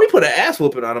 But Cody put an ass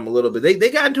whooping on him a little bit. They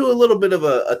got into a little bit of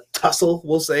a tussle,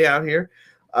 we'll say, out here.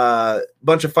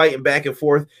 Bunch of fighting back and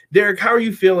forth. Derek, how are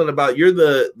you feeling about, you're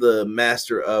the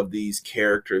master of these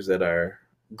characters that are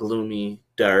gloomy,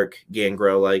 dark,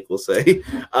 Gangrel-like, we'll say.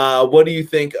 What do you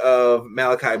think of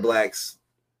Malachi Black's,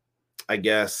 I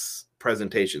guess,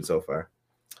 presentation so far?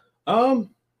 I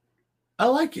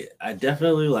like it. I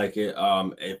definitely like it.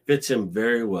 It fits him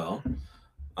very well.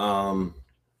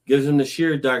 Gives him the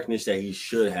sheer darkness that he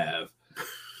should have.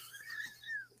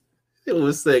 It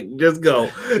was sick. Just go.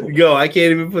 I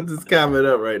can't even put this comment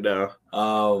up right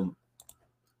now.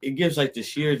 It gives like the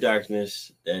sheer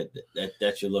darkness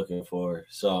that you're looking for.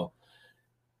 So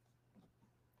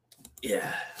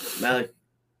yeah,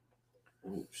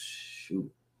 Oh,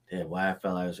 shoot. Damn, why I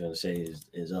felt like I was going to say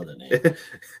his other name.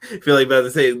 I feel like about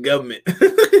to say his government.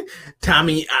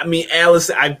 Tommy, I mean, Alice,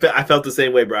 I felt the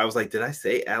same way, bro. I was like, did I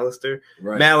say Alistair?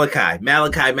 Right. Malachi.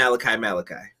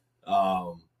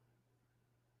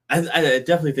 I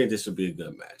definitely think this would be a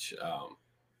good match.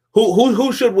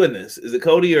 Who should win this? Is it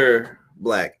Cody or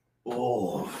Black?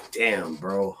 Oh, damn,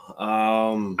 bro.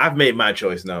 I've made my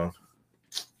choice known.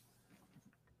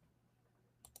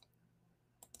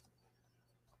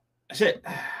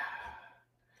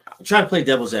 I'm trying to play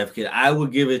devil's advocate. I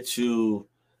would give it to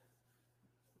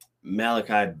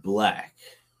Malachi Black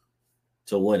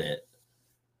to win it,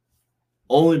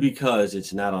 only because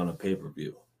it's not on a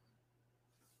pay-per-view.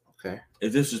 Okay.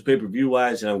 If this was pay-per-view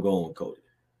wise, then I'm going with Cody.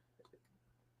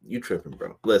 You tripping,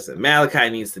 bro. Listen, Malachi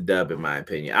needs to dub, in my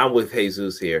opinion. I'm with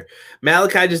Jesus here.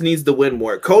 Malachi just needs to win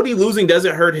more. Cody losing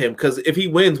doesn't hurt him, because if he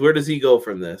wins, where does he go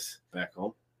from this? Back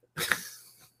home.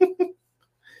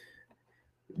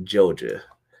 Georgia.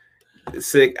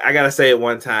 Sick. I gotta say it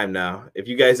one time now. If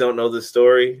you guys don't know this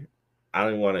story, I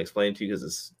don't even want to explain to you because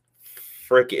it's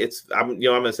freaking. I'm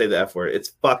gonna say the F word.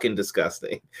 It's fucking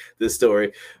disgusting, this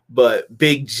story. But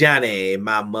Big Johnny,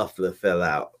 my muffler fell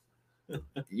out.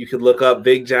 You can look up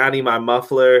Big Johnny, my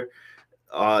muffler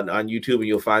on YouTube, and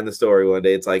you'll find the story one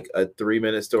day. It's like a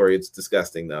 3-minute story. It's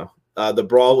disgusting though. The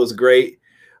brawl was great.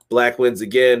 Black wins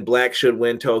again. Black should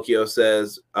win, Tokyo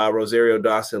says. Rosario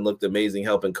Dawson looked amazing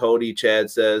helping Cody,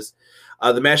 Chad says.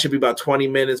 The match should be about 20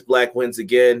 minutes. Black wins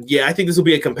again. Yeah, I think this will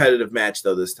be a competitive match,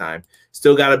 though, this time.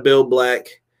 Still got to build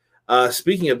Black.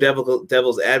 Speaking of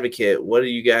Devil's Advocate, what do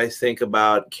you guys think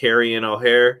about Karrion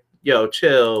O'Haire? Yo,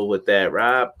 chill with that,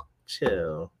 Rob.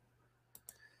 Chill.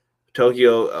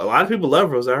 Tokyo, a lot of people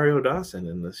love Rosario Dawson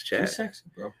in this chat. She's sexy,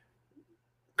 bro.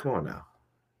 Come on now.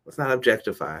 Let's not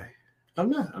objectify. I'm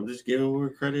not. I'm just giving her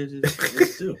credit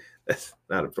is due. That's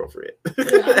not appropriate.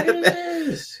 Yeah, it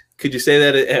is. Could you say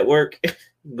that at work?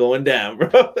 Going down,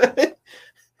 bro.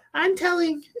 I'm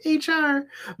telling HR.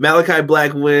 Malachi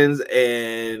Black wins,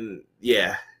 and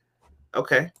yeah.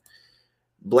 Okay.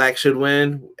 Black should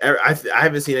win. I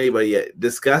haven't seen anybody yet.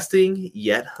 Disgusting,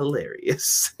 yet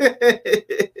hilarious.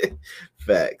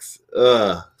 Facts.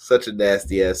 Such a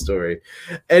nasty-ass story.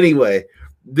 Anyway,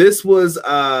 this was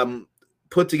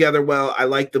put together well. I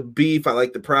like the beef. I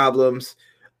like the problems.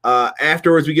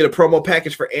 Afterwards, we get a promo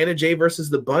package for Anna Jay versus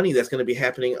the Bunny. That's going to be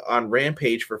happening on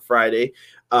Rampage for Friday.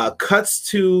 Cuts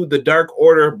to the Dark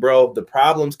Order, bro. The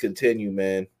problems continue,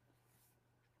 man.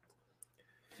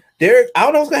 Derek, I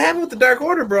don't know what's going to happen with the Dark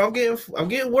Order, bro. I'm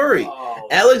getting worried. Oh,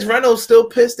 Alex Reynolds still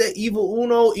pissed at Evil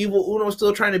Uno. Evil Uno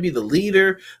still trying to be the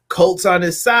leader. Colt's on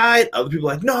his side. Other people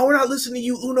are like, no, we're not listening to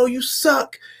you, Uno. You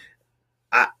suck.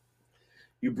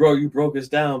 You broke us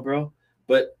down, bro.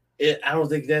 But I don't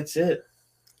think that's it.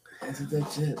 I don't think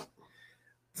that's it.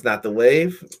 It's not the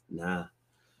wave. Nah.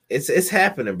 It's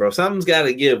happening, bro. Something's got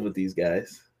to give with these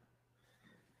guys.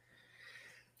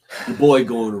 The boy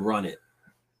going to run it.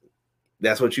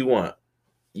 That's what you want.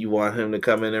 You want him to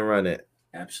come in and run it.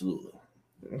 Absolutely.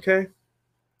 Okay.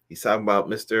 He's talking about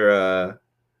Mr.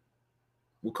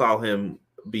 We'll call him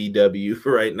BW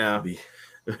for right now.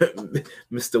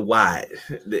 Mr. White.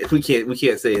 We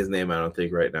can't say his name, I don't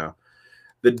think, right now.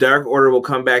 The Dark Order will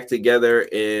come back together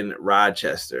in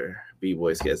Rochester.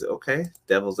 B-Boys gets it. Okay.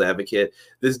 Devil's Advocate.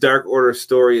 This Dark Order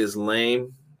story is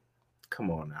lame.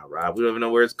 Come on now, Rob. We don't even know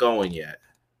where it's going yet.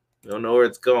 We don't know where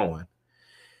it's going.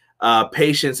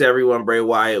 Patience, everyone. Bray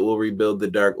Wyatt will rebuild the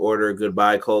Dark Order.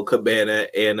 Goodbye, Cole Cabana,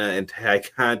 Anna, and Ty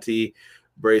Conti.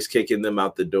 Bray's kicking them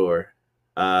out the door.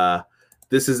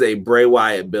 This is a Bray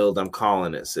Wyatt build. I'm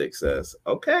calling it. 6 says.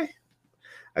 Okay.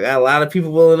 I got a lot of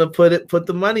people willing to put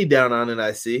the money down on it,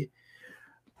 I see.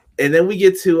 And then we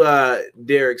get to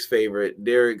Derek's favorite,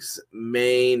 Derek's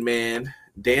main man,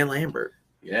 Dan Lambert.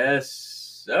 Yes,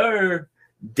 sir.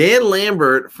 Dan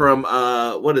Lambert from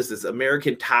what is this?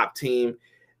 American Top Team.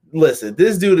 Listen,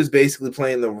 this dude is basically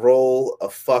playing the role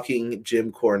of fucking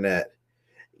Jim Cornette,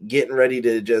 getting ready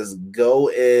to just go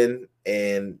in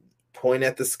and point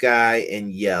at the sky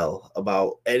and yell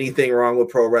about anything wrong with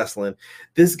pro wrestling.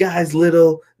 This guy's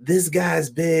little, this guy's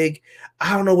big.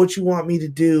 I don't know what you want me to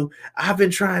do. I've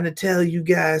been trying to tell you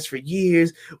guys for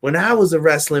years when I was a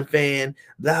wrestling fan,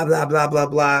 blah, blah, blah, blah,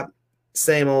 blah.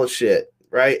 Same old shit,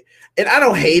 right? And I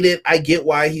don't hate it. I get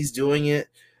why he's doing it.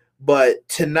 But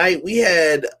tonight we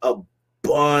had a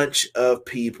bunch of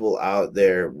people out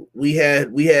there. We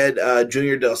had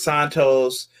Junior Dos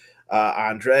Santos,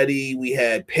 Andretti. We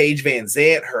had Paige Van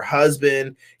Zant, her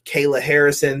husband, Kayla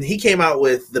Harrison. He came out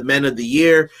with the Men of the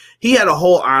Year. He had a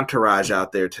whole entourage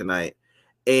out there tonight.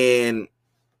 And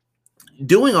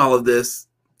doing all of this,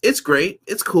 It's great.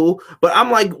 It's cool. But I'm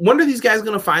like, when are these guys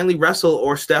going to finally wrestle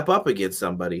or step up against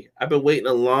somebody? I've been waiting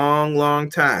a long, long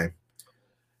time.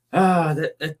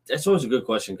 That's always a good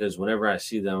question because whenever I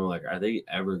see them, I'm like, are they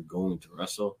ever going to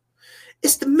wrestle?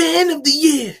 It's the man of the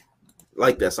year.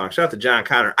 Like that song. Shout out to John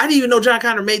Connor. I didn't even know John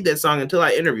Connor made that song until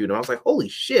I interviewed him. I was like, holy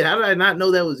shit, how did I not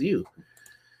know that was you?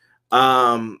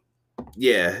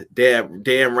 Yeah,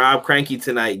 damn Rob cranky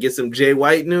tonight. Get some Jay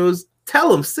White news.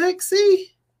 Tell him,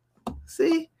 sexy.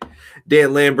 See?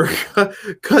 Dan Lambert,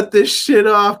 cut this shit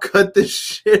off. Cut this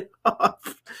shit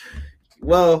off.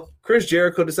 Well, Chris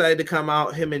Jericho decided to come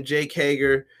out, him and Jake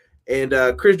Hager,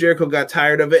 and Chris Jericho got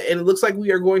tired of it, and it looks like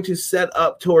we are going to set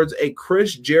up towards a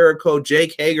Chris Jericho,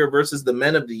 Jake Hager versus the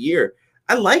Men of the Year.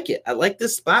 I like it. I like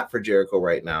this spot for Jericho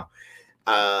right now.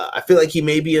 I feel like he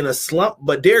may be in a slump,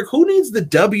 but Derek, who needs the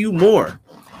W more?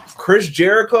 Chris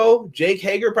Jericho, Jake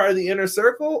Hager, part of the Inner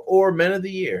Circle, or Men of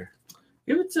the Year?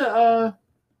 Give it to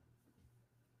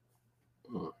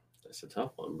that's a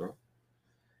tough one, bro.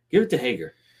 Give it to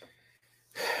Hager.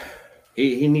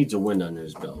 He needs a win under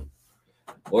his belt.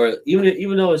 Or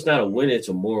even though it's not a win, it's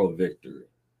a moral victory.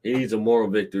 He needs a moral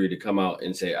victory to come out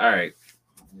and say, all right,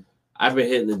 I've been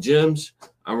hitting the gyms.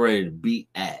 I'm ready to beat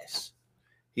ass.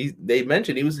 They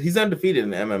mentioned he's undefeated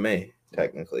in MMA,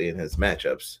 technically, in his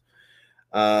matchups.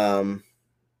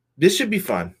 This should be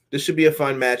fun. This should be a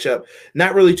fun matchup.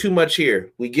 Not really too much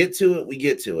here. We get to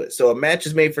it. So a match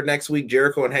is made for next week,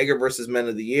 Jericho and Hager versus Men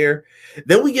of the Year.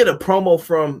 Then we get a promo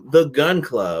from the Gun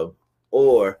Club,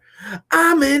 or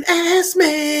I'm an ass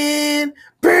man.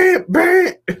 Burn,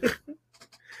 burn.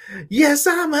 Yes,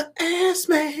 I'm an ass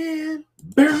man.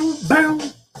 Boom, boom.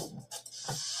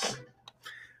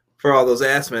 For all those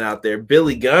ass men out there,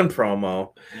 Billy Gunn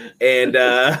promo.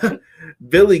 And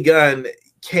Billy Gunn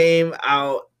came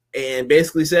out and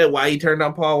basically said why he turned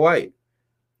on Paul White.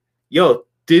 Yo,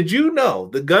 did you know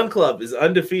the Gun Club is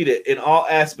undefeated in all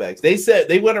aspects? They said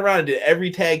they went around and did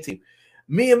every tag team.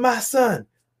 Me and my son,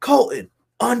 Colton,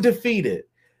 undefeated.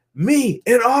 Me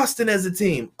and Austin as a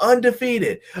team,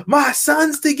 undefeated. My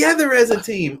sons together as a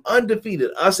team,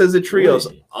 undefeated. Us as a trios,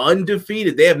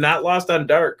 undefeated. They have not lost on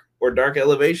Dark or Dark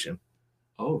Elevation.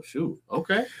 Oh, shoot.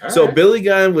 Okay. So Billy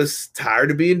Gunn was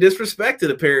tired of being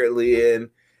disrespected, apparently, and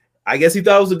I guess he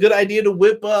thought it was a good idea to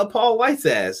whip Paul White's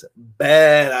ass.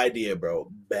 Bad idea,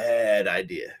 bro. Bad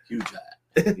idea. Huge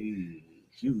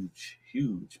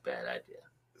bad idea.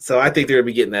 So I think they're going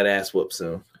to be getting that ass whooped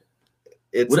soon.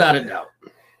 Without a doubt.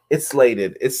 It's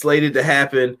slated. It's slated to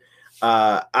happen.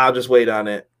 I'll just wait on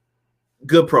it.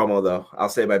 Good promo, though, I'll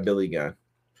say, by Billy Gunn.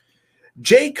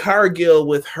 Jay Cargill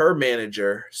with her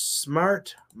manager,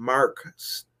 Smart Mark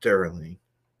Sterling.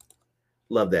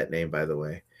 Love that name, by the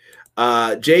way.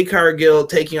 Jay Cargill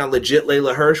taking on legit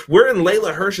Layla Hirsch. We're in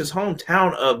Layla Hirsch's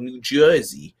hometown of New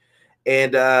Jersey.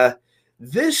 And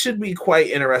this should be quite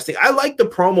interesting. I like the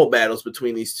promo battles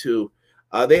between these two.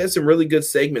 They had some really good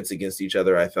segments against each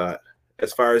other, I thought,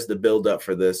 as far as the build-up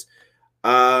for this.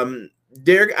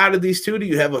 Derek, out of these two, do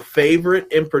you have a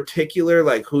favorite in particular,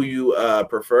 like who you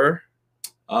prefer?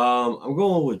 I'm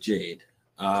going with Jade.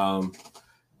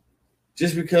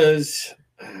 Just because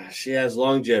she has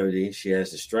longevity, she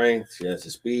has the strength, she has the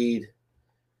speed.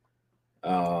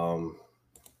 I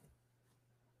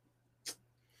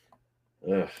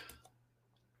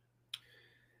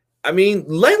mean,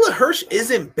 Layla Hirsch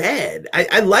isn't bad. I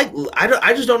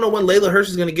just don't know when Layla Hirsch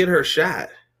is going to get her shot.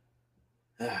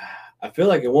 I feel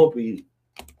like it won't be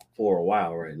for a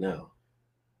while right now.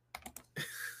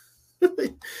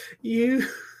 You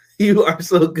are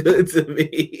so good to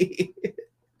me.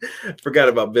 Forgot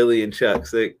about Billy and Chuck.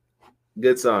 Sick.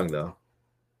 Good song though.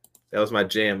 That was my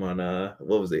jam on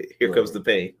what was it? Here Comes the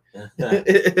Pain.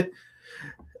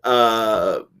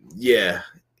 Yeah.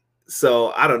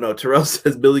 So I don't know. Terrell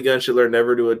says Billy Gunn should learn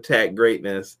never to attack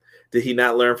greatness. Did he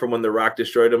not learn from when The Rock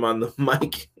destroyed him on the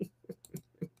mic?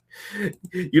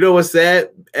 You know what's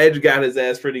sad? Edge got his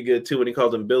ass pretty good too when he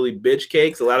called him Billy Bitch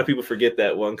Cakes. A lot of people forget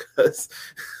that one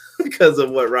because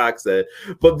of what Rock said.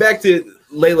 But back to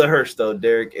Layla Hirsch though,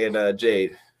 Derek and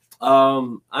Jade.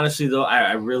 Honestly though,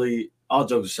 I really, all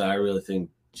jokes aside, I really think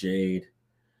Jade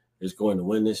is going to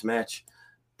win this match.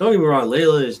 Don't get me wrong,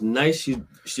 Layla is nice.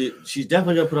 She's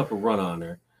definitely gonna put up a run on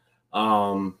her.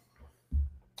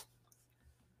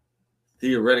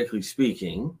 Theoretically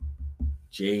speaking,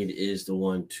 Jade is the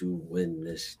one to win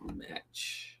this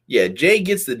match. Yeah, Jade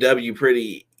gets the W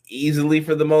pretty easily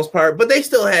for the most part, but they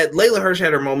still had Layla Hirsch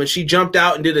had her moment. She jumped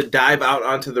out and did a dive out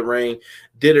onto the ring,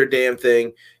 did her damn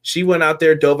thing. She went out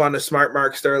there, dove on the Smart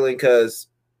Mark Sterling because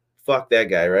fuck that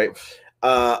guy, right?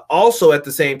 Also, at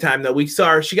the same time, though, we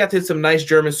saw her. She got to hit some nice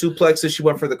German suplexes. She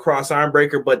went for the cross arm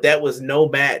breaker, but that was no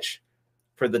match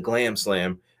for the glam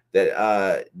slam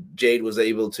that Jade was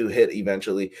able to hit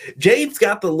eventually. Jade's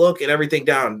got the look and everything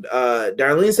down.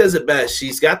 Darlene says it best.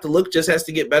 She's got the look, just has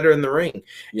to get better in the ring.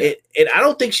 Yeah. And I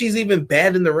don't think she's even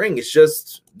bad in the ring. It's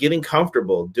just getting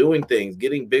comfortable, doing things,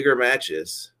 getting bigger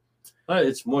matches.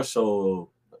 It's more so.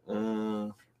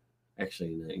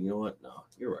 Actually, you know what? No,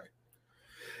 you're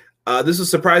right. This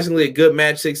was surprisingly a good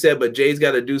match, 6 said, but Jade's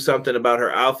got to do something about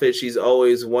her outfit. She's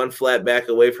always one flat back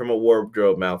away from a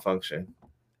wardrobe malfunction.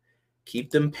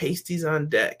 Keep them pasties on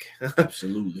deck.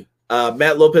 Absolutely.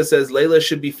 Matt Lopez says Layla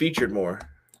should be featured more.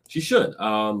 She should.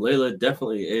 Layla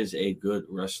definitely is a good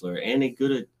wrestler and a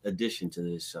good addition to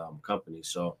this company.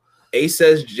 So Ace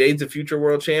says Jade's a future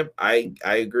world champ. I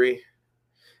agree.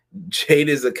 Jade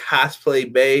is a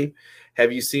cosplay babe.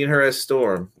 Have you seen her as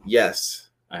Storm?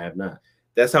 Yes. I have not.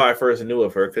 That's how I first knew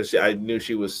of her, because I knew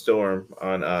she was Storm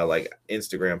on like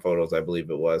Instagram photos, I believe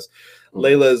it was.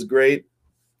 Layla is great.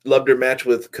 Loved her match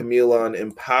with Camille on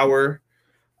Empower.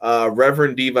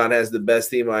 Reverend Devon has the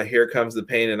best theme on Here Comes the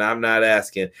Pain, and I'm not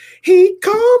asking. He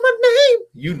called my name.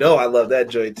 You know I love that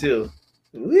joint too.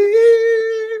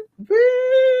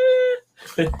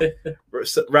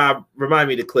 Rob, remind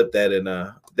me to clip that, and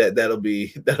that'll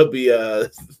be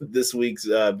this week's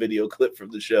video clip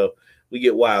from the show. We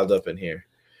get wild up in here.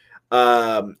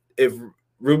 If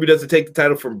Ruby doesn't take the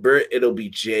title from Britt, it'll be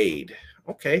Jade.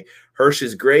 Okay. Hirsch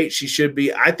is great. She should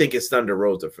be. I think it's Thunder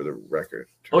Rosa for the record.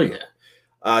 Oh,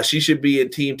 yeah. She should be in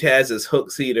Team Taz as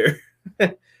Hook Cedar.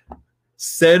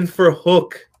 Send for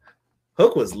Hook.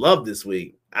 Hook was loved this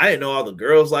week. I didn't know all the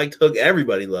girls liked Hook.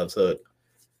 Everybody loves Hook.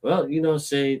 Well, you know,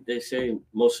 they say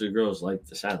most of the girls like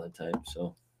the silent type,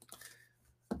 so.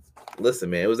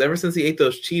 Listen, man, it was ever since he ate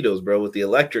those Cheetos, bro, with the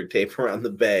electric tape around the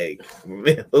bag.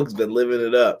 Man, Hook's been living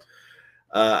it up.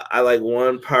 I like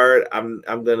one part. I'm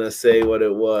gonna say what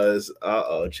it was.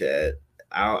 Chad.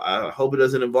 I hope it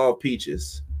doesn't involve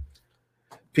peaches.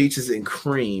 Peaches and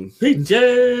cream.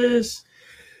 Peaches.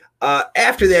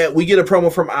 After that, we get a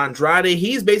promo from Andrade.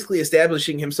 He's basically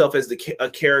establishing himself as a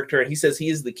character, and he says he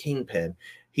is the kingpin.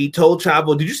 He told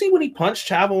Chavo. Did you see when he punched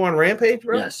Chavo on Rampage,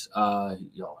 bro? Yes.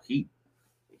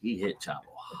 He hit Chavo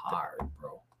hard,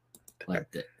 bro.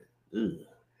 Like that.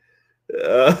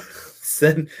 Ugh.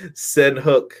 Send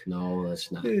Hook. No,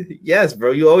 that's not. Yes,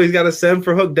 bro. You always got to send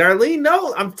for Hook. Darlene,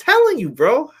 no, I'm telling you,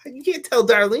 bro. You can't tell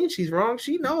Darlene she's wrong.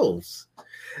 She knows.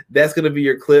 That's gonna be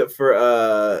your clip for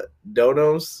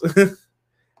Donos.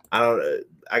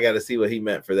 I got to see what he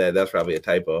meant for that. That's probably a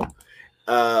typo.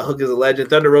 Hook is a legend.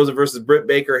 Thunder Rosa versus Britt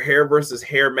Baker. Hair versus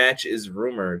hair match is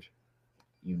rumored.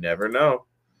 You never know.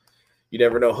 You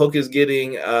never know. Hook is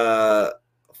getting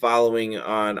following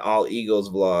on All Eagles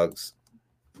vlogs.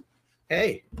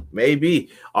 Hey, maybe.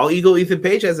 All Eagle Ethan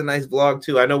Page has a nice vlog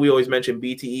too. I know we always mention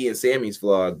BTE and Sammy's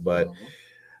vlog, but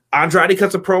Andrade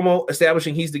cuts a promo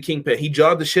establishing he's the kingpin. He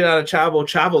jawed the shit out of Chavo.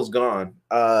 Chavo's gone.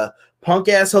 Punk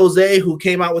ass Jose, who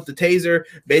came out with the taser,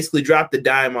 basically dropped the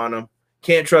dime on him.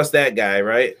 Can't trust that guy,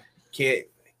 right? Can't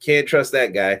trust that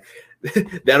guy.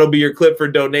 That'll be your clip for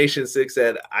donation 6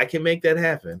 said. I can make that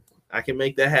happen. I can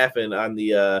make that happen on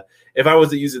the if I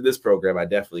wasn't using this program, I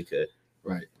definitely could.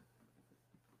 Right.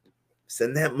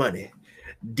 Send that money.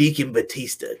 Deacon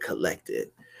Batista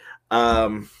collected.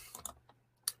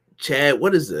 Chad,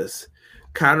 what is this?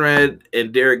 Conrad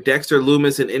and Derek Dexter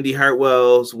Loomis and Indy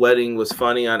Hartwell's wedding was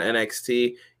funny on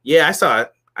NXT. Yeah, I saw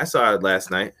it. I saw it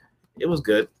last night. It was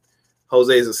good.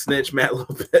 Jose's a snitch, Matt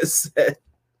Lopez said.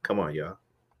 Come on, y'all.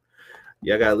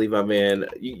 Y'all gotta leave my man.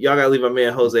 Y'all gotta leave my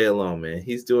man Jose alone, man.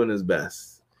 He's doing his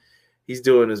best. He's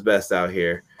doing his best out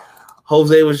here.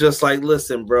 Jose was just like,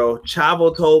 listen, bro.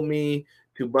 Chavo told me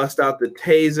to bust out the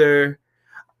taser.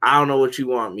 I don't know what you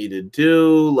want me to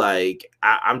do. Like,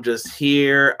 I'm just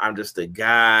here. I'm just a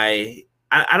guy.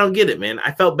 I don't get it, man.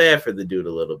 I felt bad for the dude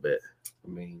a little bit. I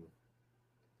mean,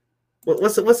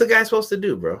 what's the guy supposed to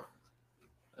do, bro?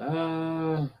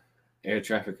 Air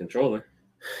traffic controller.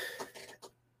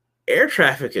 Air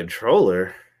traffic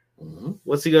controller? Mm-hmm.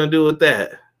 What's he gonna do with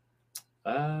that?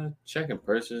 Checking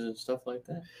purses and stuff like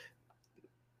that.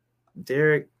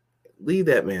 Derek, leave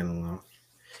that man alone.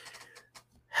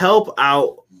 Help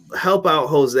out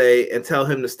Jose and tell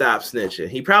him to stop snitching.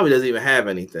 He probably doesn't even have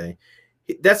anything.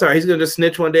 That's all right. He's gonna just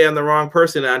snitch one day on the wrong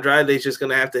person, and Andrade's just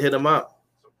gonna have to hit him up.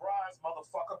 Surprise,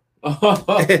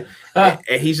 motherfucker.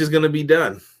 And he's just gonna be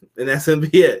done, and that's gonna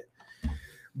be it.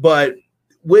 But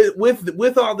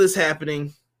with all this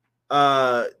happening,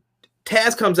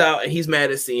 Taz comes out and he's mad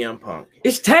at CM Punk.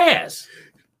 It's Taz.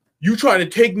 You trying to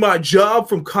take my job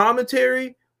from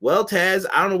commentary? well, Taz,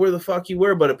 I don't know where the fuck you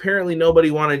were, but apparently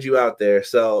nobody wanted you out there.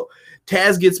 So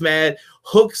Taz gets mad.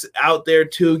 Hook's out there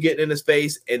too, getting in his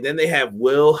face. And then they have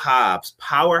Will Hobbs,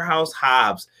 Powerhouse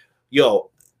Hobbs. Yo,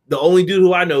 the only dude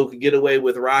who I know could get away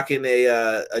with rocking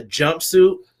a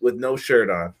jumpsuit with no shirt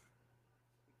on.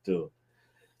 Dude,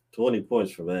 20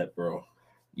 points for that, bro.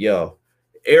 Yo,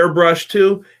 Airbrush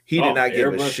too. He did not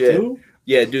give a shit. Too?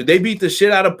 Yeah, dude, they beat the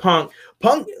shit out of Punk.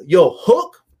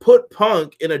 Hook put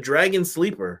Punk in a dragon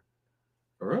sleeper.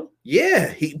 For real?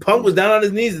 Yeah, Punk was down on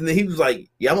his knees, and then he was like,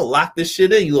 "Yeah, I'm gonna lock this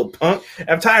shit in, you little punk."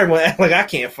 I'm tired of acting like I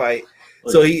can't fight.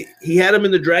 So he had him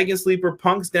in the dragon sleeper.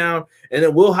 Punk's down, and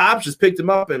then Will Hobbs just picked him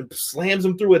up and slams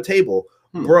him through a table.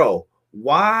 Bro,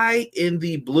 why in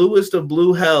the bluest of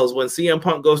blue hells when CM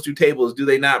Punk goes through tables do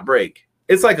they not break?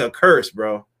 It's like a curse,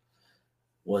 bro.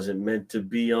 Wasn't meant to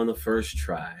be on the first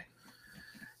try.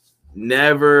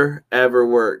 Never ever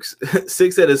works.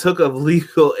 Six said his Hook of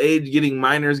legal age, getting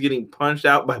minors getting punched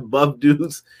out by buff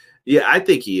dudes. Yeah, I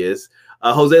think he is.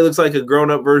 Jose looks like a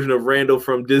grown-up version of Randall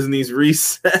from Disney's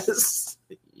Recess.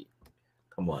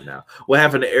 Come on now. What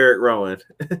happened to Eric Rowan?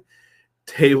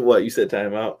 Table, what? You said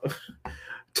timeout.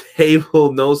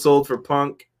 Table no sold for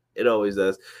Punk. It always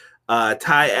does.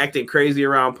 Ty acting crazy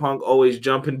around Punk, always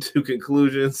jumping to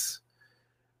conclusions.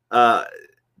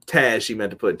 Taz, she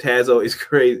meant to put. Taz always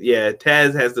crazy. Yeah,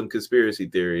 Taz has some conspiracy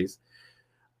theories.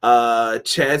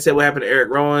 Chad said what happened to Eric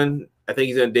Rowan. I think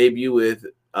he's going to debut with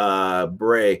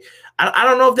Bray. I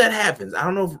don't know if that happens. I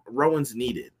don't know if Rowan's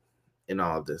needed in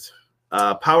all of this.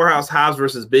 Powerhouse Hobbs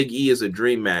versus Big E is a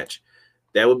dream match.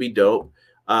 That would be dope.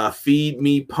 Feed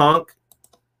me Punk.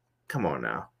 Come on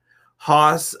now.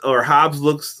 Hobbs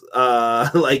looks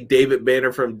like David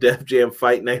Banner from Def Jam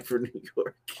Fight Night for New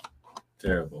York.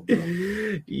 Terrible, bro.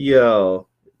 Yo,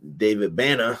 David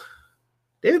Banner.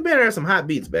 David Banner had some hot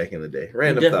beats back in the day.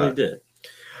 Random thought. Did.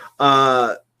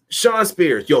 Sean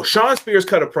Spears. Yo, Sean Spears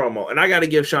cut a promo, and I got to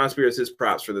give Sean Spears his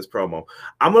props for this promo.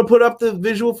 I'm going to put up the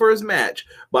visual for his match,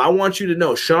 but I want you to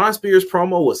know Sean Spears'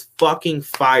 promo was fucking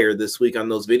fire this week on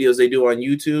those videos they do on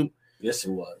YouTube. Yes,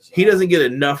 it was. He doesn't get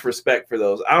enough respect for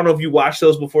those. I don't know if you watch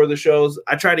those before the shows.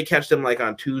 I try to catch them like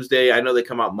on Tuesday. I know they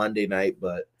come out Monday night,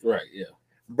 but right, yeah.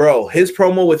 Bro, his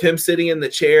promo with him sitting in the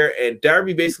chair, and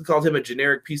Darby basically called him a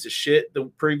generic piece of shit the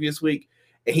previous week.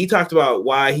 And he talked about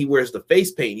why he wears the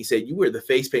face paint. He said, you wear the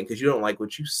face paint because you don't like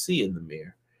what you see in the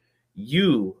mirror.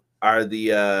 You are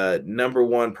the number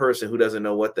one person who doesn't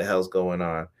know what the hell's going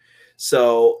on.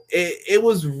 So it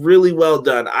was really well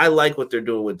done. I like what they're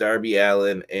doing with Darby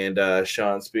Allin and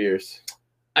Sean Spears.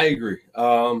 I agree.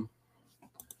 I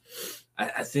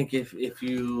think if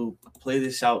you play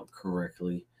this out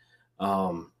correctly,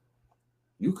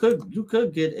 you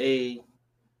could get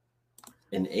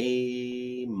an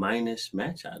A-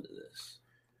 match out of this.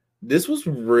 This was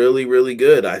really, really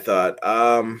good, I thought.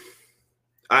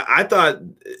 I thought,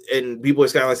 and B-Boy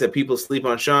Skyline said people sleep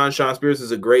on Sean. Sean Spears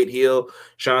is a great heel.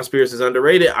 Sean Spears is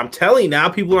underrated. I'm telling you now,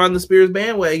 people are on the Spears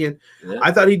bandwagon. Yeah.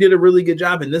 I thought he did a really good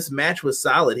job, and this match was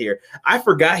solid here. I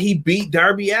forgot he beat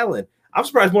Darby Allin. I'm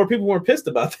surprised more people weren't pissed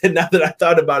about that now that I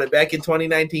thought about it. Back in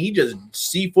 2019, he just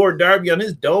C4 Darby on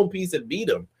his dome piece and beat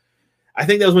him. I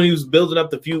think that was when he was building up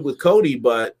the feud with Cody,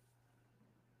 but,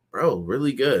 bro,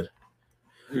 really good.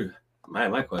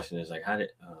 My question is, like, how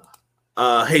did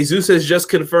Jesus has just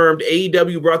confirmed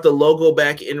AEW brought the logo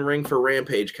back in ring for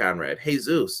Rampage, Conrad.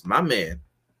 Jesus, my man.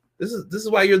 This is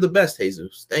why you're the best,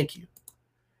 Jesus. Thank you.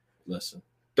 Listen.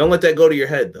 Don't let that go to your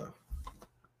head, though.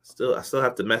 I still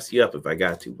have to mess you up if I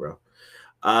got to, bro.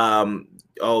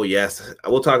 Oh, yes.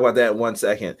 We'll talk about that in 1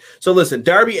 second. So, listen,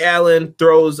 Darby Allin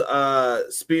throws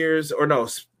Spears, or no,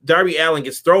 Darby Allin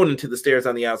gets thrown into the stairs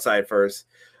on the outside first.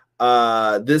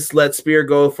 This lets Spear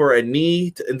go for a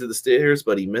knee into the stairs,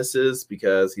 but he misses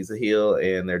because he's a heel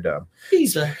and they're dumb.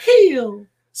 He's a heel.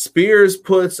 Spears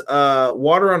puts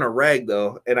water on a rag,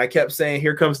 though, and I kept saying,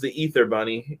 here comes the Ether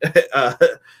Bunny.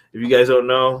 If you guys don't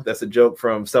know, that's a joke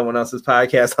from someone else's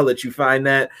podcast. I'll let you find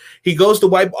that. He goes to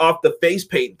wipe off the face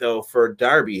paint, though, for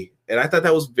Darby, and I thought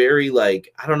that was very,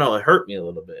 like, I don't know, it hurt me a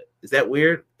little bit. Is that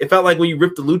weird? It felt like when you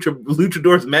rip the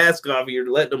luchador's mask off and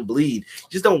you're letting them bleed. You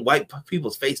just don't wipe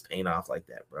people's face paint off like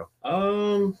that, bro.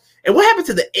 And what happened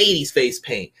to the 80s face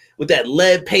paint with that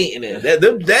lead paint in it?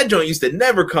 That joint used to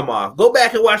never come off. Go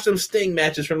back and watch some Sting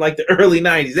matches from like the early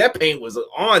 90s. That paint was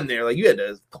on there. Like you had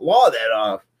to claw that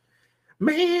off.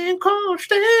 Man called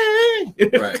Sting.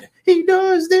 Right. He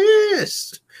does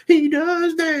this. He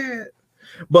does that.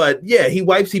 But yeah, he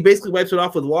basically wipes it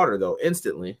off with water though,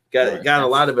 instantly. Got a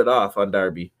lot of it off on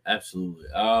Darby. Absolutely.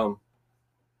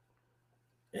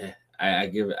 Yeah, I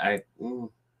give it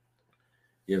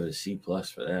a C+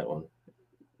 for that one.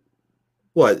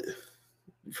 What?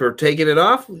 For taking it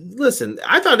off? Listen,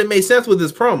 I thought it made sense with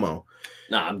his promo.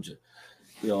 Nah, I'm just,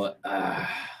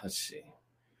 let's see.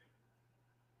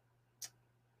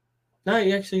 No,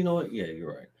 actually, you know what? Yeah,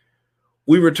 you're right.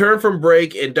 We return from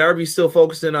break, and Darby's still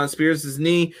focusing on Spears'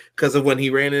 knee because of when he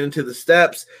ran into the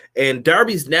steps. And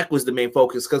Darby's neck was the main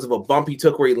focus because of a bump he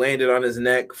took where he landed on his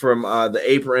neck from the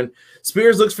apron.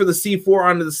 Spears looks for the C4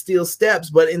 onto the steel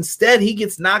steps, but instead he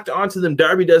gets knocked onto them.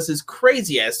 Darby does his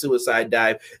crazy-ass suicide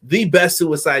dive, the best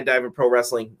suicide dive in pro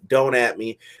wrestling. Don't at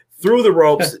me. Through the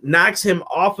ropes, knocks him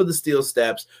off of the steel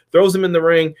steps, throws him in the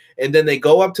ring, and then they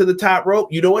go up to the top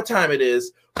rope. You know what time it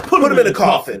is. Put him in a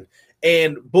coffin.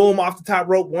 And boom, off the top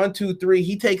rope, 1, 2, 3.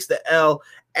 He takes the L.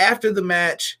 After the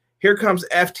match, here comes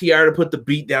FTR to put the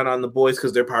beat down on the boys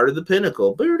because they're part of the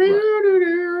Pinnacle.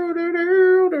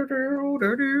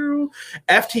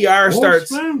 FTR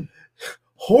starts.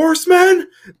 Horseman.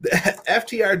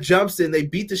 FTR jumps in. They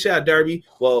beat the shit out of Darby.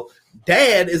 Well,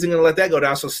 Dad isn't going to let that go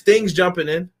down, so Sting's jumping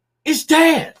in. It's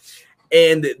Dad.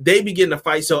 And they begin to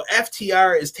fight. So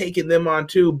FTR is taking them on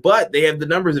too, but they have the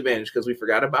numbers advantage because we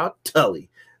forgot about Tully.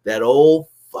 That old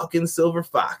fucking silver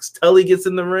fox. Tully gets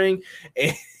in the ring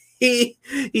and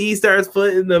he starts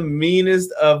putting the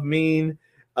meanest of mean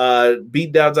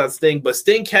beat downs on Sting, but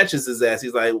Sting catches his ass.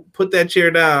 He's like, put that chair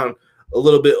down, a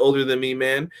little bit older than me,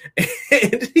 man.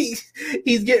 And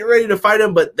he's getting ready to fight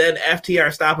him, but then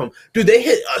FTR stop him. Dude, they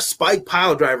hit a spike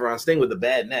pile driver on Sting with a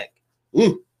bad neck.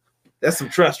 Ooh, that's some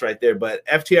trust right there, but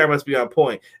FTR must be on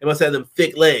point. It must have them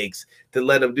thick legs to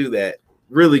let him do that.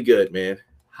 Really good, man.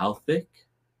 How thick?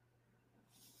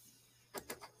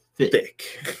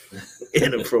 Thick.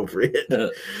 Inappropriate.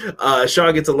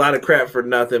 Shawn gets a lot of crap for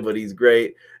nothing, but he's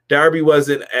great. Darby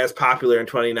wasn't as popular in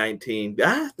 2019.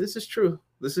 This is true.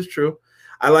 This is true.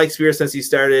 I like Spears since he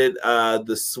started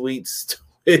the Sweet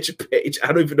Twitch page. I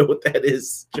don't even know what that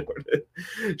is, Jordan.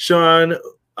 Shawn,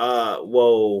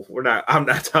 whoa, I'm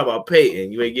not talking about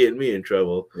Peyton. You ain't getting me in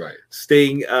trouble. Right.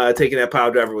 Sting taking that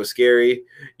pile driver was scary.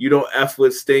 You don't F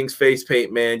with Sting's face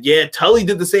paint, man. Yeah, Tully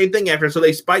did the same thing after. So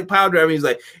they spiked pile driver. He's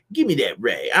like, give me that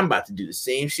Ray. I'm about to do the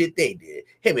same shit they did.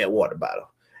 Hand me a water bottle.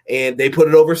 And they put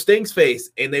it over Sting's face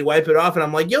and they wipe it off. And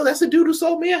I'm like, yo, that's the dude who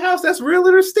sold me a house. That's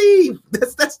Realtor Steve.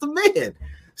 That's the man.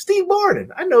 Steve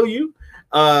Borden. I know you.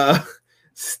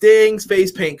 Sting's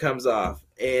face paint comes off.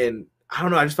 And I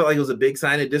don't know. I just felt like it was a big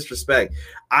sign of disrespect.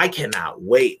 I cannot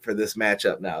wait for this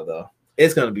matchup now, though.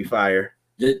 It's going to be fire.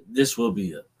 This will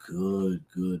be a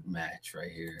good match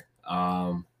right here.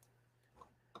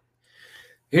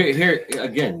 Here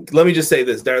again. Let me just say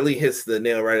this. Darlene hits the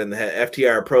nail right in the head.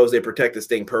 FTR pros, they protected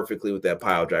Sting perfectly with that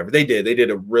pile driver. They did. They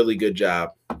did a really good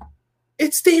job.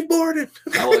 It's Steve Borden.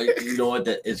 Oh, you know what?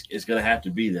 It's going to have to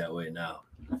be that way now.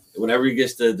 Whenever he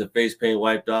gets the face paint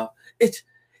wiped off, it's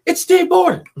Steve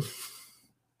Borden.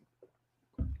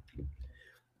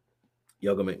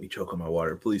 Y'all gonna make me choke on my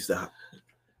water. Please stop.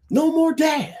 No more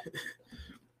Dad.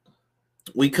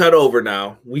 We cut over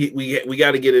now. We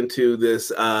got to get into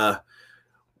this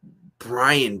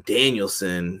Bryan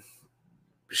Danielson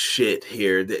shit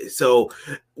here. So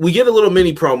we get a little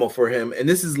mini promo for him, and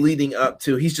this is leading up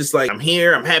to, he's just like, I'm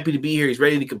here, I'm happy to be here. He's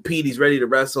ready to compete, he's ready to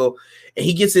wrestle. And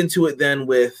he gets into it then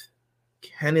with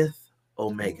Kenneth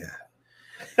Omega.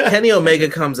 Kenny Omega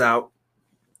comes out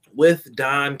with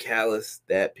Don Callis,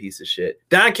 that piece of shit.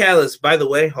 Don Callis, by the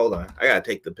way, hold on. I got to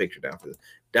take the picture down for this.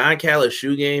 Don Callis'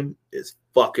 shoe game is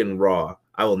fucking raw.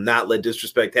 I will not let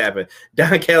disrespect happen.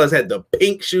 Don Callis had the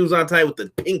pink shoes on tight with the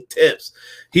pink tips.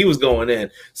 He was going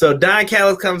in. So Don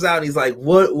Callis comes out and he's like,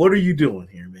 what are you doing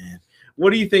here, man?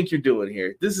 What do you think you're doing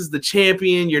here? This is the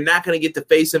champion. You're not going to get to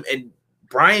face him. And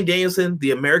Bryan Danielson,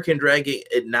 the American Dragon,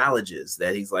 acknowledges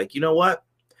that. He's like, you know what?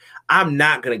 I'm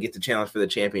not going to get the challenge for the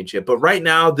championship. But right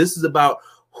now, this is about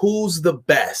who's the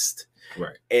best.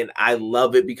 Right. And I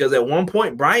love it because at one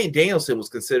point, Bryan Danielson was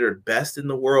considered best in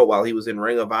the world while he was in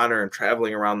Ring of Honor and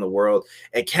traveling around the world.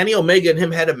 And Kenny Omega and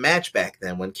him had a match back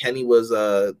then when Kenny was,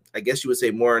 I guess you would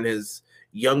say, more in his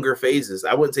younger phases.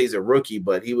 I wouldn't say he's a rookie,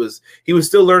 but he was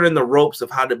still learning the ropes of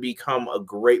how to become a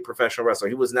great professional wrestler.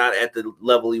 He was not at the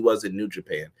level he was in New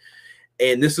Japan.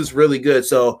 And this is really good.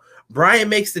 So Bryan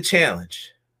makes the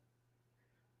challenge.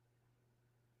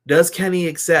 Does Kenny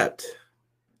accept?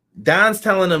 Don's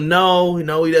telling him no,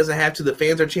 he doesn't have to. The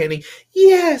fans are chanting,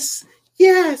 yes,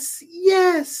 yes,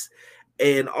 yes,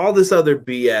 and all this other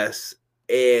BS.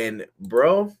 And,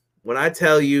 bro, when I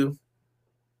tell you,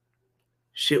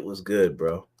 shit was good,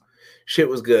 bro. Shit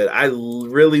was good. I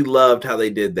really loved how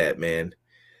they did that, man.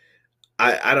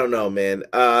 I don't know, man.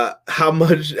 How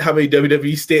many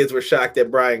WWE stands were shocked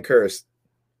that Bryan cursed?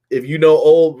 If you know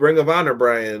old Ring of Honor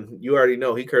Bryan, you already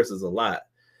know he curses a lot.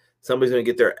 Somebody's gonna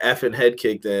get their effing head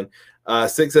kicked in.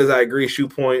 Six says, I agree. Shoe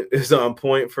point is on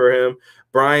point for him.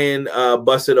 Brian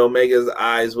busted Omega's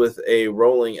eyes with a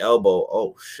rolling elbow.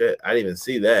 Oh shit, I didn't even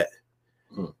see that.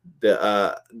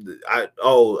 I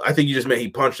think you just meant he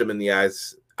punched him in the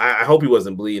eyes. I hope he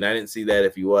wasn't bleeding. I didn't see that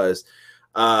if he was.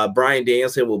 Brian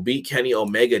Danielson will beat Kenny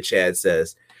Omega, Chad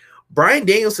says. Brian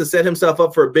Danielson set himself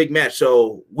up for a big match.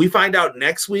 So we find out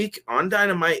next week on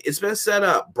Dynamite. It's been set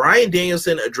up. Brian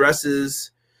Danielson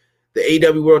addresses the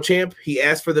AEW World Champ. He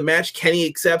asked for the match. Kenny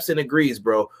accepts and agrees,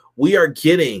 bro. We are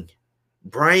getting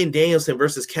Brian Danielson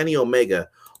versus Kenny Omega.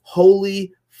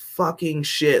 Holy fucking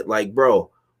shit. Like,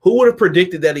 bro, who would have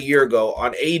predicted that a year ago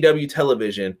on AEW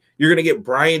television? You're going to get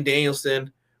Brian Danielson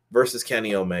versus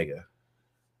Kenny Omega.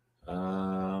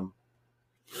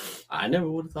 I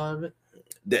never would have thought of it.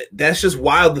 That's just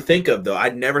wild to think of, though. I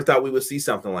never thought we would see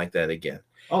something like that again.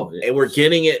 Oh, yeah. And we're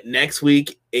getting it next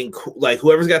week. In like,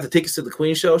 whoever's got the tickets to the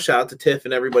Queen show, shout out to Tiff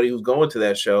and everybody who's going to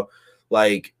that show.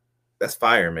 Like, that's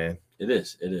fire, man. It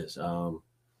is. It is.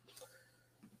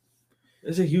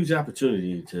 It's a huge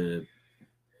opportunity to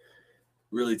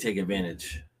really take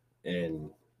advantage and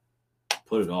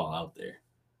put it all out there.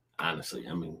 Honestly,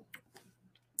 I mean,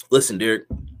 listen, Derek,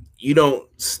 you don't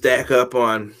stack up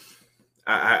on.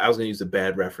 I was going to use a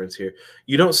bad reference here.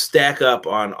 You don't stack up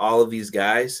on all of these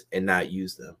guys and not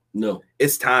use them. No.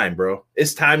 It's time, bro.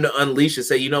 It's time to unleash and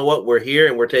say, you know what? We're here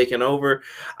and we're taking over.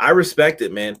 I respect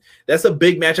it, man. That's a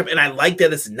big matchup, and I like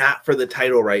that it's not for the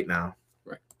title right now.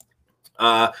 Right.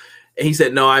 And he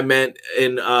said, no, I meant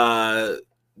in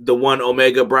the one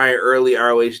Omega Brian early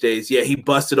ROH days. Yeah, he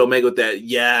busted Omega with that.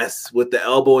 Yes, with the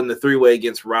elbow in the three-way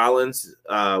against Rollins.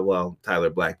 Well,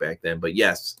 Tyler Black back then, but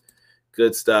yes,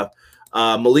 good stuff.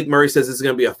 Malik Murray says this is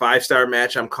going to be a 5-star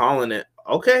match. I'm calling it.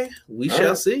 Okay, we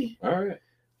shall see. All right.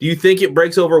 Do you think it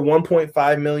breaks over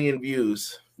 1.5 million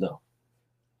views? No.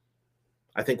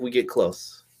 I think we get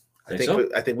close. I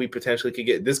think we potentially could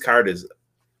get. This card is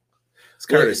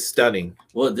stunning.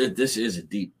 Well, this is a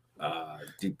deep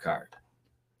card.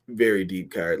 Very deep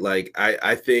card. Like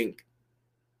I think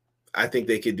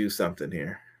they could do something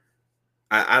here.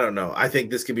 I don't know. I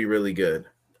think this could be really good.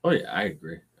 Oh yeah, I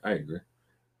agree.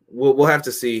 We'll have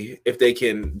to see if they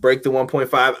can break the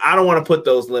 1.5. I don't want to put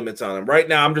those limits on them. Right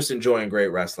now, I'm just enjoying great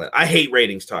wrestling. I hate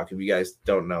ratings talk, if you guys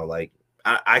don't know. Like,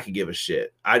 I could give a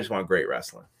shit. I just want great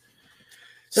wrestling.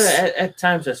 So at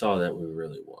times, that's all that we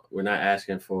really want. We're not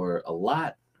asking for a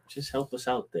lot. Just help us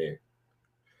out there.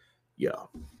 Yeah.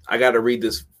 I got to read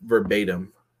this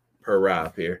verbatim per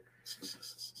Rob here.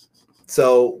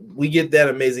 So we get that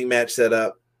amazing match set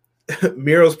up.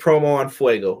 Miro's promo on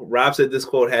Fuego. Rob said this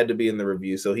quote had to be in the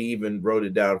review, so he even wrote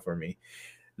it down for me.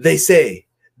 They say,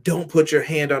 don't put your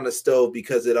hand on the stove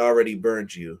because it already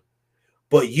burned you,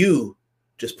 but you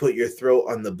just put your throat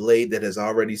on the blade that has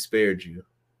already spared you.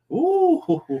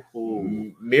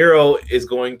 Ooh. Miro is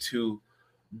going to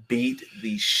beat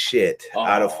the shit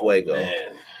out of Fuego.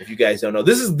 Man. If you guys don't know,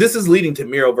 this is leading to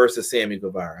Miro versus Sammy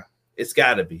Guevara. It's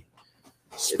got to be.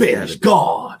 Spanish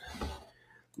God.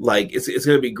 Like, it's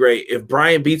going to be great. If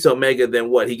Brian beats Omega,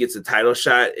 then what? He gets a title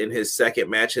shot in his second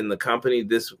match in the company.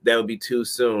 That would be too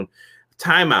soon.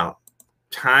 Timeout,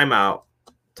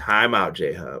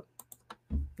 J-Hub.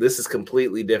 This is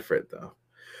completely different, though.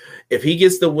 If he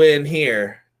gets the win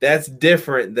here, that's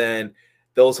different than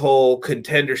those whole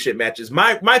contendership matches.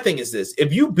 My thing is this.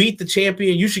 If you beat the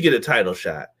champion, you should get a title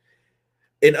shot.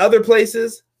 In other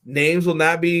places, names will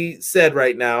not be said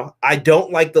right now. I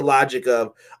don't like the logic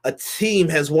of a team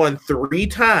has won 3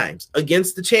 times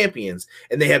against the champions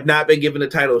and they have not been given a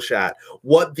title shot.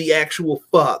 What the actual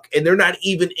fuck? And they're not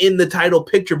even in the title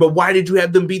picture, but why did you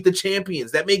have them beat the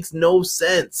champions? That makes no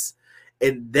sense.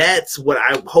 And that's what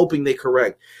I'm hoping they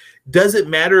correct. Does it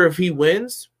matter if he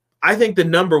wins? I think the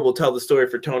number will tell the story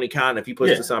for Tony Khan if he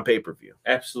puts this on pay-per-view.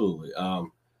 Absolutely.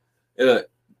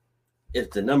 If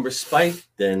the numbers spike,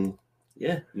 then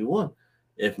yeah, you won.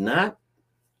 If not,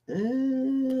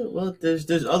 well,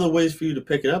 there's other ways for you to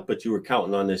pick it up, but you were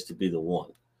counting on this to be the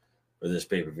one for this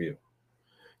pay-per-view.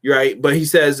 You're right, but he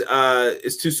says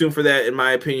it's too soon for that, in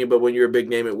my opinion, but when you're a big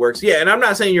name, it works. Yeah, and I'm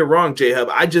not saying you're wrong, J-Hub.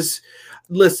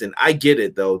 Listen, I get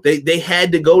it, though. They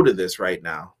had to go to this right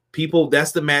now. People,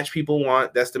 that's the match people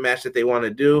want. That's the match that they want to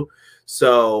do.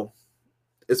 So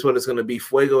it's what it's going to be.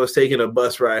 Fuego is taking a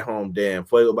bus ride home. Damn,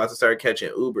 Fuego about to start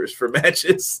catching Ubers for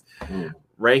matches.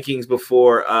 Rankings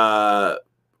before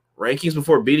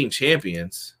beating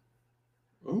champions.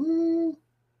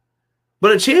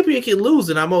 But a champion can lose,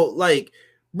 and I'm like,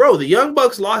 bro, the Young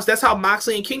Bucks lost. That's how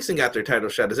Moxley and Kingston got their title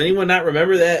shot. Does anyone not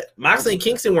remember that? Moxley and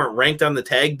Kingston weren't ranked on the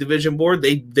tag division board.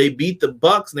 They beat the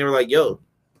Bucks, and they were like, yo,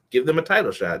 give them a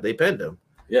title shot. They pinned them.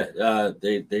 Yeah,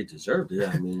 they deserved it.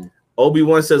 I mean,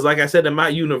 Obi-Wan says, like I said in my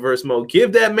universe mode,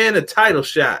 give that man a title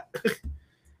shot.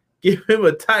 Give him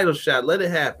a title shot. Let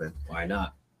it happen. why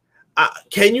not?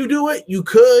 Can you do it? You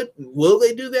could. Will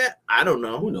they do that? I don't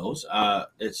know. Who knows?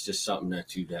 It's just something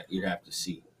that you'd have to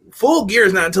see. Full Gear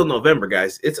is not until November,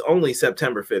 guys. It's only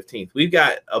September 15th. We've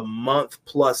got a month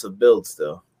plus of build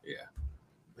still. Yeah.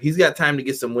 He's got time to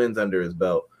get some wins under his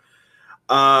belt.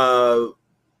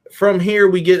 From here,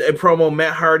 we get a promo.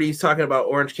 Matt Hardy's talking about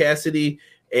Orange Cassidy,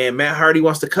 and Matt Hardy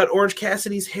wants to cut Orange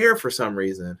Cassidy's hair for some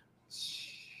reason.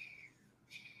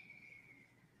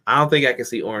 I don't think I can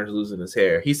see Orange losing his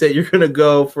hair. He said you're going to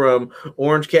go from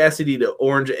Orange Cassidy to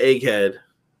Orange Egghead.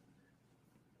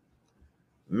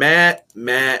 Matt.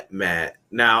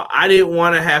 Now, I didn't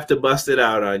want to have to bust it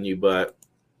out on you, but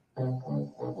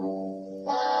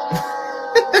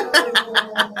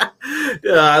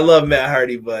I love Matt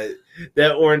Hardy, but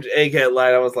that Orange Egghead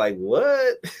line, I was like,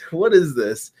 what? What is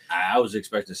this? I was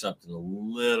expecting something a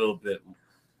little bit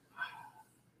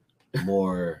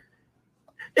more.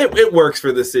 It works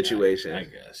for this situation. I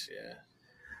guess, yeah.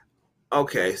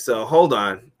 Okay, so hold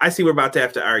on. I see we're about to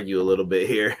have to argue a little bit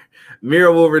here.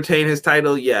 Miro will retain his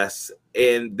title, yes.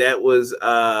 And that was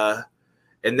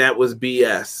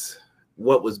BS.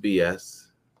 What was BS?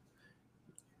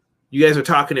 You guys are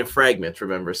talking in fragments,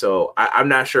 remember? So I'm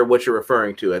not sure what you're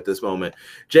referring to at this moment.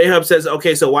 J-Hub says,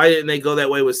 okay, so why didn't they go that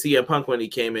way with CM Punk when he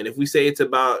came in? If we say it's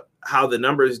about how the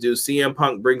numbers do, CM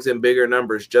Punk brings in bigger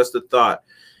numbers. Just a thought.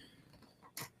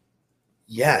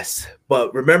 Yes,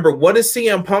 but remember, what is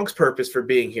CM Punk's purpose for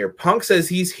being here? Punk says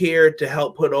he's here to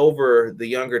help put over the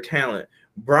younger talent.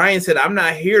 Brian said, I'm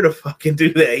not here to fucking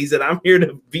do that. He said, I'm here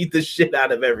to beat the shit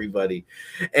out of everybody.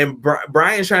 And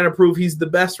Brian's trying to prove he's the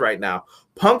best right now.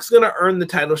 Punk's going to earn the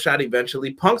title shot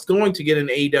eventually. Punk's going to get an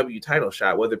AEW title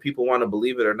shot, whether people want to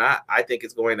believe it or not. I think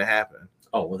it's going to happen.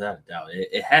 Oh, without a doubt.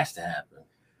 It has to happen.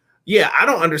 Yeah, I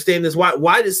don't understand this.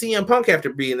 Why does CM Punk have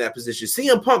to be in that position?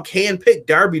 CM Punk handpicked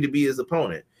Darby to be his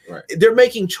opponent. Right. They're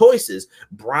making choices.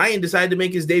 Brian decided to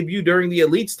make his debut during the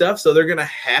Elite stuff, so they're going to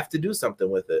have to do something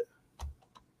with it.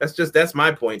 That's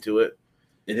my point to it.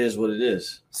 It is what it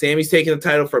is. Sammy's taking the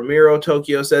title from Miro.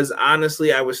 Tokyo says,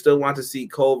 honestly, I would still want to see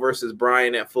Cole versus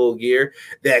Brian at Full Gear.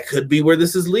 That could be where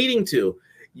this is leading to.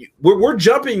 We're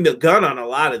jumping the gun on a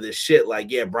lot of this shit. Like,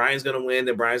 yeah, Brian's going to win,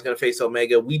 then Brian's going to face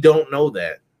Omega. We don't know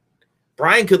that.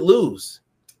 Brian could lose.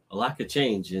 A lot could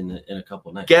change in a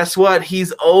couple nights. Guess what?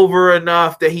 He's over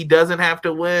enough that he doesn't have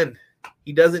to win.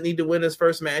 He doesn't need to win his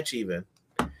first match even.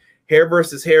 Hair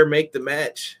versus hair make the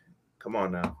match. Come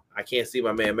on now. I can't see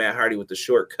my man Matt Hardy with the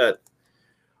shortcut.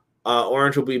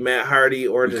 Orange will be Matt Hardy.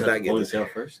 Orange is not getting this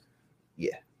first.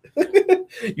 Yeah.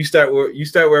 You start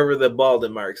wherever the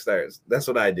balding mark starts. That's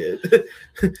what I did.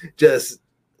 It's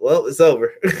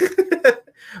over.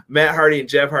 Matt Hardy and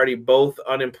Jeff Hardy both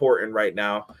unimportant right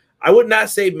now. I would not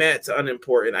say Matt's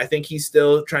unimportant. I think he's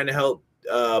still trying to help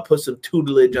put some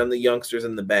tutelage on the youngsters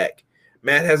in the back.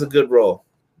 Matt has a good role.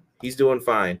 He's doing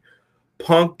fine.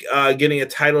 Punk getting a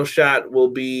title shot will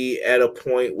be at a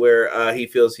point where he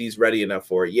feels he's ready enough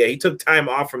for it. Yeah, he took time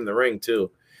off from the ring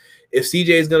too. If CJ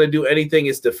is going to do anything,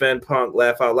 it's defend Punk,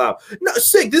 laugh out loud. No,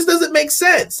 sick. This doesn't make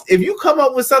sense. If you come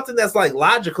up with something that's like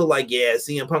logical, like, yeah,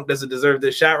 CM Punk doesn't deserve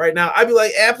this shot right now, I'd be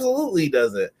like, absolutely he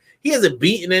doesn't. He hasn't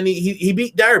beaten any. He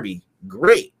beat Darby.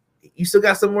 Great. You still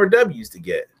got some more W's to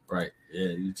get. Right. Yeah,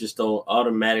 you just don't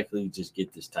automatically just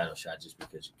get this title shot just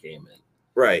because you came in.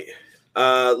 Right.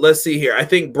 Let's see here. I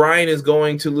think Brian is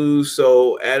going to lose,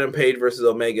 so Adam Page versus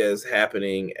Omega is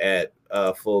happening at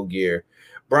Full Gear.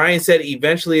 Brian said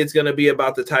eventually it's going to be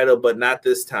about the title, but not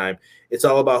this time. It's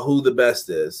all about who the best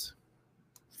is.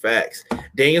 Facts.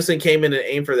 Danielson came in and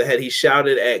aimed for the head. He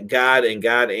shouted at God, and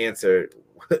God answered.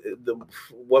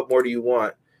 What more do you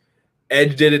want?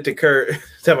 Edge did it to Kurt.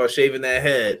 Talking about shaving that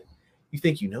head. You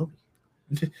think you know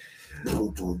me?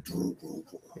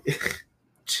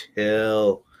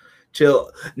 Chill.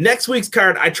 Next week's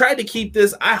card, I tried to keep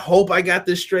this. I hope I got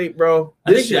this straight, bro.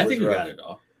 I think you got it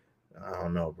all. I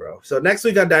don't know, bro. So next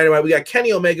week on Dynamite, we got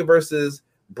Kenny Omega versus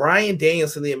Bryan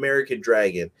Danielson, the American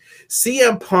Dragon.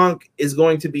 CM Punk is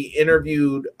going to be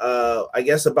interviewed, I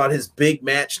guess, about his big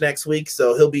match next week.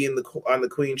 So he'll be on the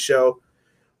Queen show.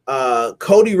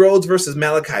 Cody Rhodes versus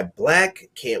Malachi Black.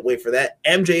 Can't wait for that.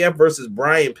 MJF versus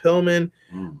Brian Pillman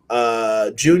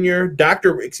Jr.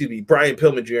 Brian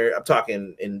Pillman Jr. I'm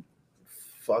talking in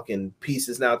fucking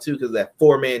pieces now too because of that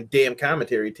 4-man damn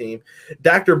commentary team.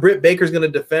 Dr. Britt Baker's going to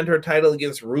defend her title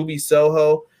against Ruby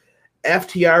Soho.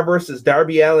 FTR versus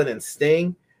Darby Allin and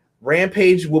Sting.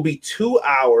 Rampage will be 2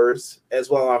 hours as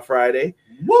well on Friday.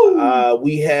 Woo!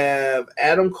 We have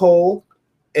Adam Cole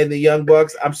and the Young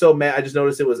Bucks. I'm so mad. I just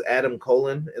noticed it was Adam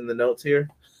Colon in the notes here.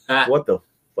 What the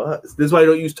fuck? This is why I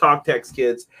don't use talk text,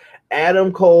 kids.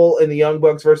 Adam Cole and the Young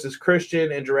Bucks versus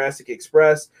Christian and Jurassic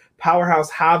Express. Powerhouse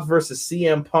Hobbs versus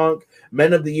CM Punk.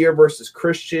 Men of the Year versus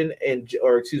Christian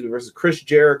versus Chris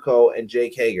Jericho and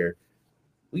Jake Hager.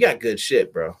 We got good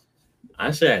shit, bro.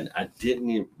 I said I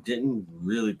didn't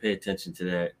really pay attention to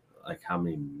that, like how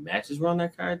many matches were on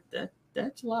that card.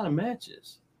 That's a lot of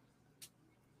matches.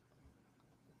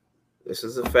 This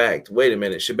is a fact. Wait a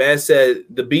minute. Shabazz said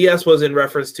the BS was in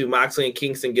reference to Moxley and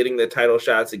Kingston getting the title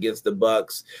shots against the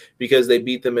Bucks because they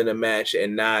beat them in a match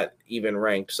and not even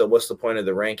ranked. So what's the point of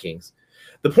the rankings?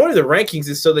 The point of the rankings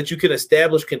is so that you can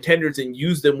establish contenders and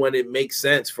use them when it makes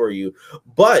sense for you.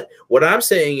 But what I'm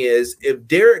saying is if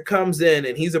Derek comes in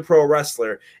and he's a pro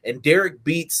wrestler and Derek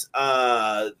beats,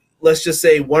 let's just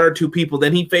say 1 or 2 people,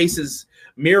 then he faces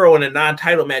Miro in a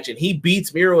non-title match and he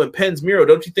beats Miro and pins Miro,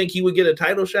 don't you think he would get a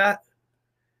title shot?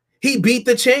 He beat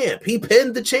the champ. He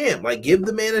pinned the champ. Like, give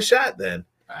the man a shot then.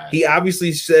 He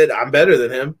obviously said, I'm better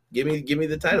than him. Give me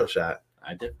the title shot.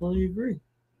 I definitely agree.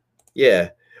 Yeah.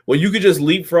 Well, you could just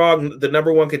leapfrog the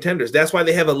number 1 contenders. That's why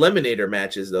they have eliminator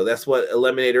matches, though. That's what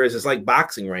eliminator is. It's like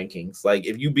boxing rankings. Like,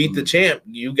 if you beat the champ,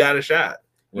 you got a shot.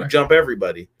 You jump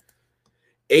everybody.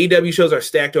 AEW shows are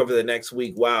stacked over the next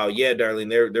week. Wow. Yeah,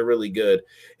 Darlene, they're really good.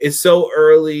 It's so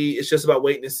early. It's just about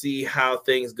waiting to see how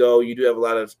things go. You do have a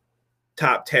lot of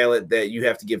top talent that you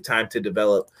have to give time to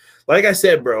develop. Like I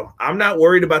said, bro, I'm not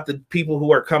worried about the people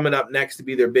who are coming up next to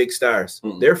be their big stars.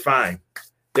 They're fine.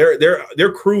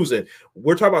 They're cruising.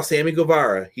 We're talking about Sammy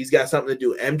Guevara. He's got something to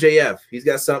do. MJF, he's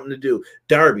got something to do.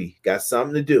 Darby got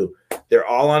something to do. They're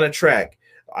all on a track.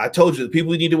 I told you the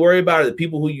people you need to worry about are the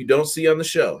people who you don't see on the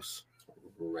shows.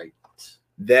 Right.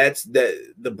 That's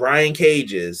the Brian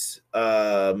Cages.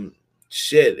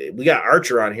 Shit, we got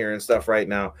Archer on here and stuff right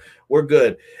now. We're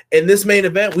good. In this main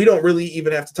event, we don't really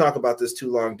even have to talk about this too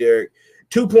long, Derek.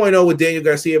 2.0 with Daniel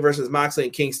Garcia versus Moxley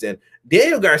and Kingston.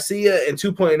 Daniel Garcia and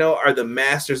 2.0 are the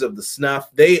masters of the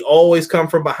snuff. They always come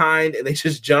from behind and they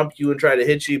just jump you and try to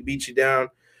hit you, beat you down.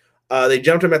 They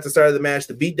jumped him at the start of the match.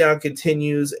 The beatdown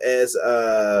continues as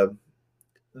the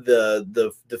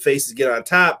faces get on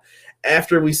top.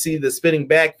 After we see the spinning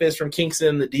back fist from Kingston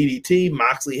and the DDT,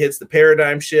 Moxley hits the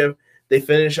paradigm shift. They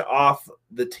finish off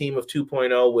the team of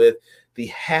 2.0 with the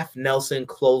half Nelson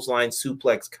clothesline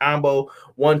suplex combo.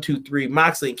 1, 2, 3.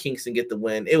 Moxley and Kingston get the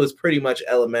win. It was pretty much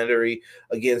elementary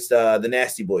against the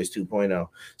Nasty Boys 2.0.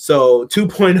 So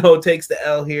 2.0 takes the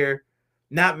L here.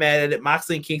 Not mad at it.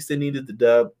 Moxley and Kingston needed the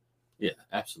dub. Yeah,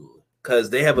 absolutely. Because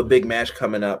they have a big match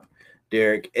coming up,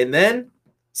 Derek. And then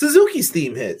Suzuki's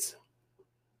theme hits.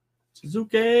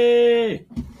 Suzuki.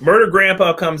 Murder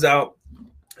Grandpa comes out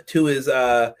to his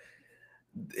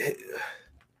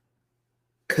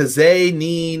Kaze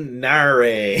ni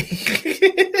Nare.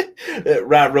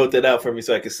 Rob wrote that out for me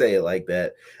so I could say it like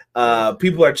that.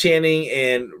 People are chanting,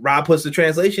 and Rob puts the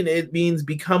translation. It means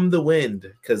become the wind,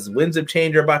 because winds of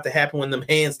change are about to happen when them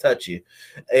hands touch you.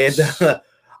 And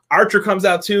Archer comes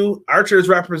out too. Archer is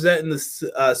representing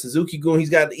the Suzuki Goon. He's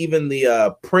got even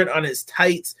the print on his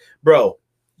tights. Bro,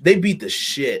 they beat the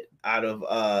shit out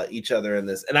of each other in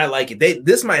this, and I like it.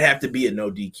 This might have to be a no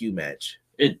DQ match.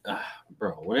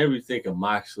 Bro, whenever you think of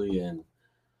Moxley and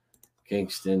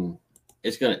Kingston,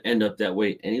 it's going to end up that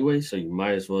way anyway, so you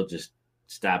might as well just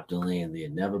stop delaying the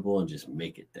inevitable and just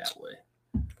make it that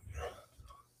way.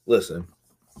 Listen,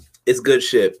 it's good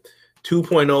shit.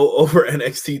 2.0 over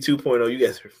NXT 2.0. You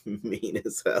guys are mean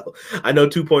as hell. I know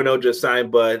 2.0 just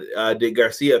signed, but did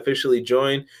Garcia officially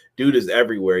join? Dude is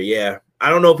everywhere. Yeah.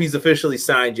 I don't know if he's officially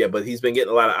signed yet, but he's been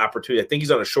getting a lot of opportunity. I think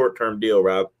he's on a short-term deal,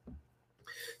 Rob.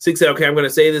 6 said, okay, I'm going to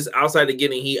say this. Outside of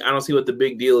getting heat, I don't see what the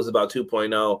big deal is about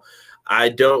 2.0. I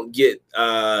don't get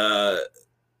that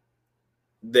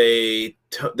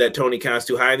Tony Khan's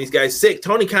too high on these guys. Sick.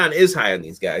 Tony Khan is high on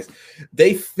these guys.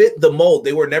 They fit the mold.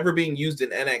 They were never being used in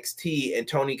NXT, and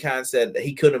Tony Khan said that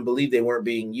he couldn't believe they weren't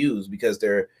being used because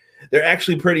they're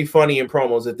actually pretty funny in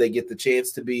promos if they get the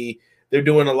chance to be. They're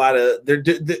doing a lot of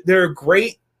they're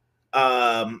great.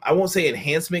 I won't say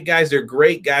enhancement guys. They're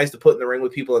great guys to put in the ring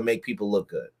with people and make people look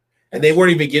good. And they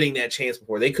weren't even getting that chance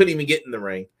before. They couldn't even get in the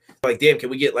ring. Like, damn, can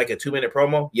we get like a 2-minute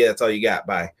promo? Yeah, that's all you got.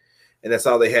 Bye. And that's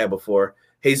all they had before.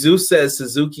 Jesus says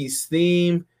Suzuki's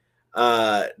theme.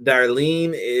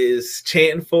 Darlene is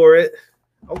chanting for it.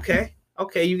 Okay.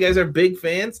 You guys are big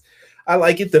fans. I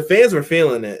like it. The fans were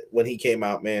feeling it when he came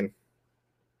out, man.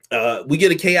 We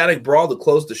get a chaotic brawl to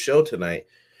close the show tonight.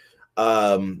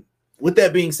 With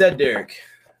that being said, Derek,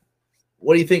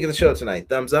 what do you think of the show tonight?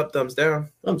 Thumbs up, thumbs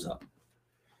down? Thumbs up.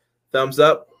 Thumbs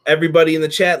up. Everybody in the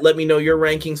chat, let me know your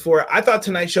rankings for it. I thought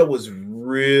tonight's show was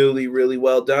really, really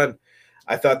well done.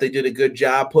 I thought they did a good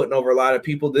job putting over a lot of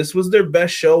people. This was their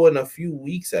best show in a few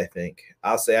weeks, I think.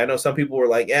 I'll say. I know some people were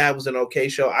like, yeah, it was an okay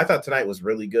show. I thought tonight was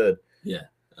really good. Yeah.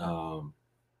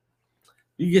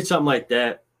 You get something like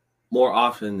that more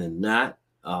often than not,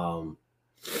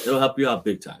 it'll help you out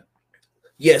big time.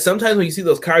 Yeah, sometimes when you see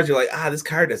those cards, you're like, this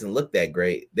card doesn't look that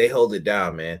great. They hold it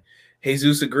down, man.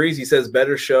 Jesus agrees. He says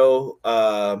better show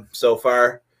so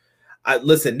far.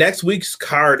 Listen, next week's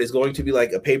card is going to be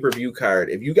like a pay-per-view card.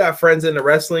 If you got friends into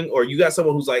wrestling or you got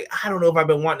someone who's like, I don't know if I've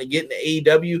been wanting to get into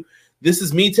AEW, this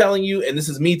is me telling you, and this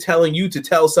is me telling you to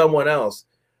tell someone else.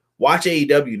 Watch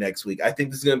AEW next week. I think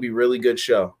this is going to be a really good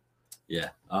show. Yeah.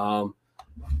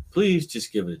 Please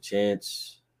just give it a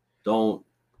chance. Don't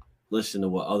listen to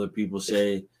what other people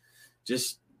say.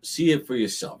 Just see it for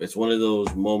yourself. It's one of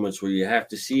those moments where you have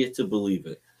to see it to believe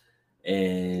it.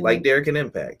 And like Derek and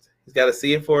Impact. He's got to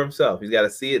see it for himself. He's got to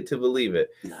see it to believe it.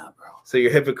 Nah, bro. So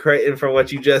you're hypocriting from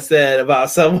what you just said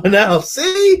about someone else.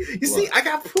 See? See, I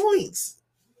got points.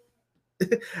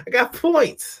 I got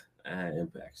points.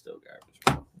 Impact still garbage,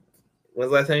 bro.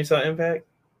 When's the last time you saw Impact?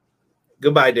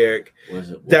 Goodbye, Derek. What?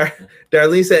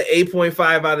 Darlene said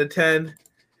 8.5 out of 10.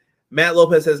 Matt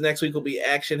Lopez says next week will be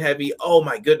action heavy. Oh,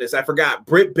 my goodness. I forgot.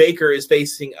 Britt Baker is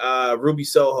facing Ruby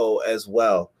Soho as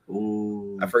well.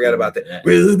 Ooh, I forgot about that. Yeah.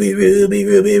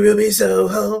 Ruby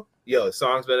Soho. Yo, the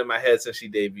song's been in my head since she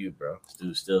debuted, bro.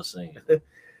 Dude, still singing.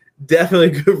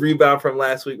 Definitely a good rebound from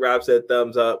last week. Rob said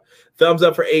thumbs up. Thumbs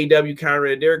up for AEW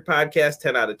Conrad and Derek podcast.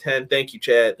 10 out of 10. Thank you,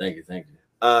 Chad. Thank you.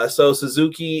 So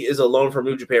Suzuki is a loan from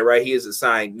New Japan, right? He isn't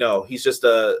signed. No, he's just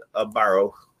a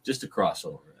borrow. Just a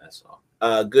crossover. That's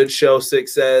all. Good show,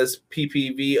 6 says.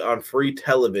 PPV on free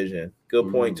television. Good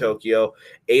point, Tokyo.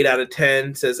 8 out of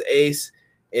 10 says Ace.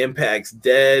 Impact's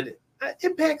dead.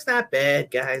 Impact's not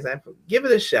bad, guys. Give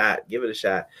it a shot.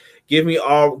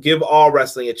 Give all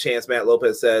wrestling a chance. Matt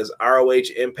Lopez says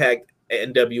ROH, Impact,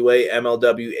 NWA,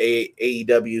 MLW,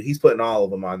 AEW. He's putting all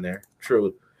of them on there.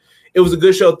 True. It was a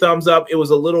good show. Thumbs up. It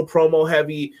was a little promo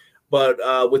heavy, but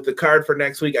with the card for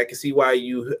next week, I can see why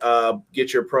you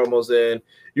get your promos in.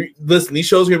 Listen, these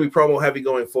shows are going to be promo heavy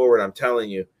going forward. I'm telling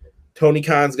you. Tony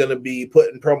Khan's going to be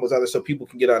putting promos on there so people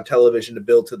can get on television to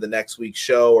build to the next week's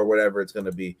show or whatever it's going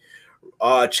to be.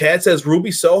 Chad says Ruby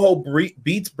Soho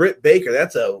beats Britt Baker.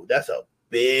 That's a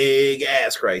big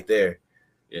ask right there.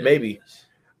 Yeah, maybe.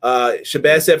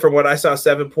 Shabazz said from what I saw,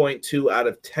 7.2 out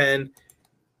of 10.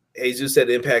 Jesus said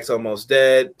Impact's almost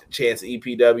dead. Chance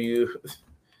EPW.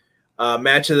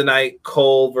 Match of the night,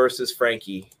 Cole versus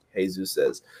Frankie. Jesus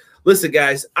says. Listen,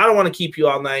 guys, I don't want to keep you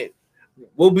all night.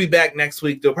 We'll be back next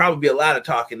week. There'll probably be a lot of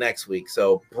talking next week.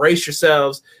 So brace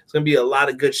yourselves. It's going to be a lot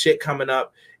of good shit coming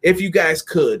up. If you guys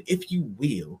could, if you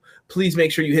will, please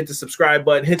make sure you hit the subscribe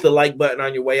button, hit the like button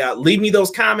on your way out. Leave me those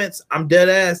comments. I'm dead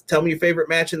ass. Tell me your favorite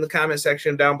match in the comment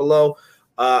section down below.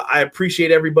 I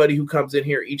appreciate everybody who comes in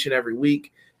here each and every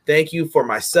week. Thank you for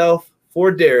myself,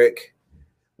 for Derek.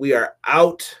 We are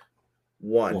out.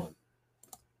 One.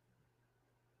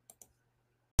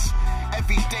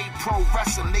 Everyday pro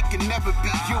wrestling, they can never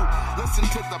be you. Listen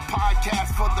to the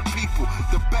podcast for the people,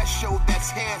 the best show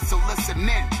that's here, so listen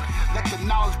in. Let the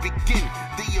knowledge begin,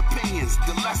 the opinions,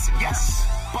 the lesson, yes.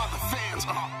 By the fans,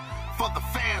 for the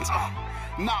fans,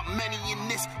 not many in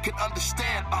this can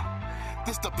understand,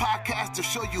 this the podcast to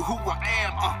show you who I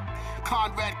am,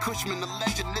 Conrad Cushman, the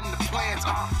legend in the plans,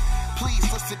 please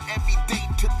listen every day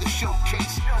to the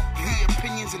showcase, the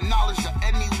opinions and knowledge that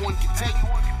anyone can take,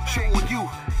 showing you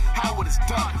how it is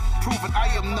done, proving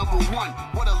I am number one,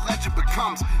 what a legend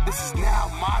becomes. This is now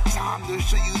my time to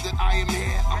show you that I am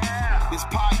here. This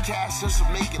podcast just to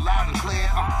make it loud and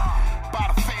clear. By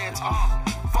the fans,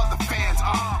 for the fans,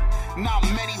 not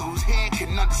many who's here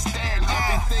can understand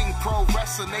everything pro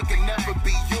wrestling, they can never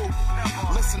be you.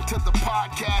 Listen to the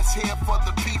podcast here for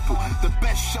the people, the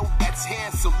best show that's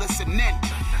here, so listen in.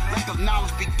 Let the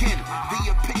knowledge begin,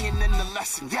 the opinion and the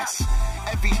lesson, yes.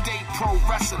 Everyday pro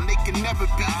wrestling, they can never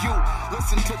be you.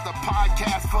 Listen to the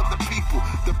podcast for the people,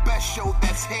 the best show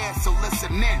that's here, so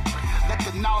listen in. Let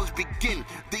the knowledge begin,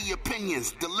 the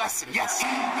opinions, the lesson, yes.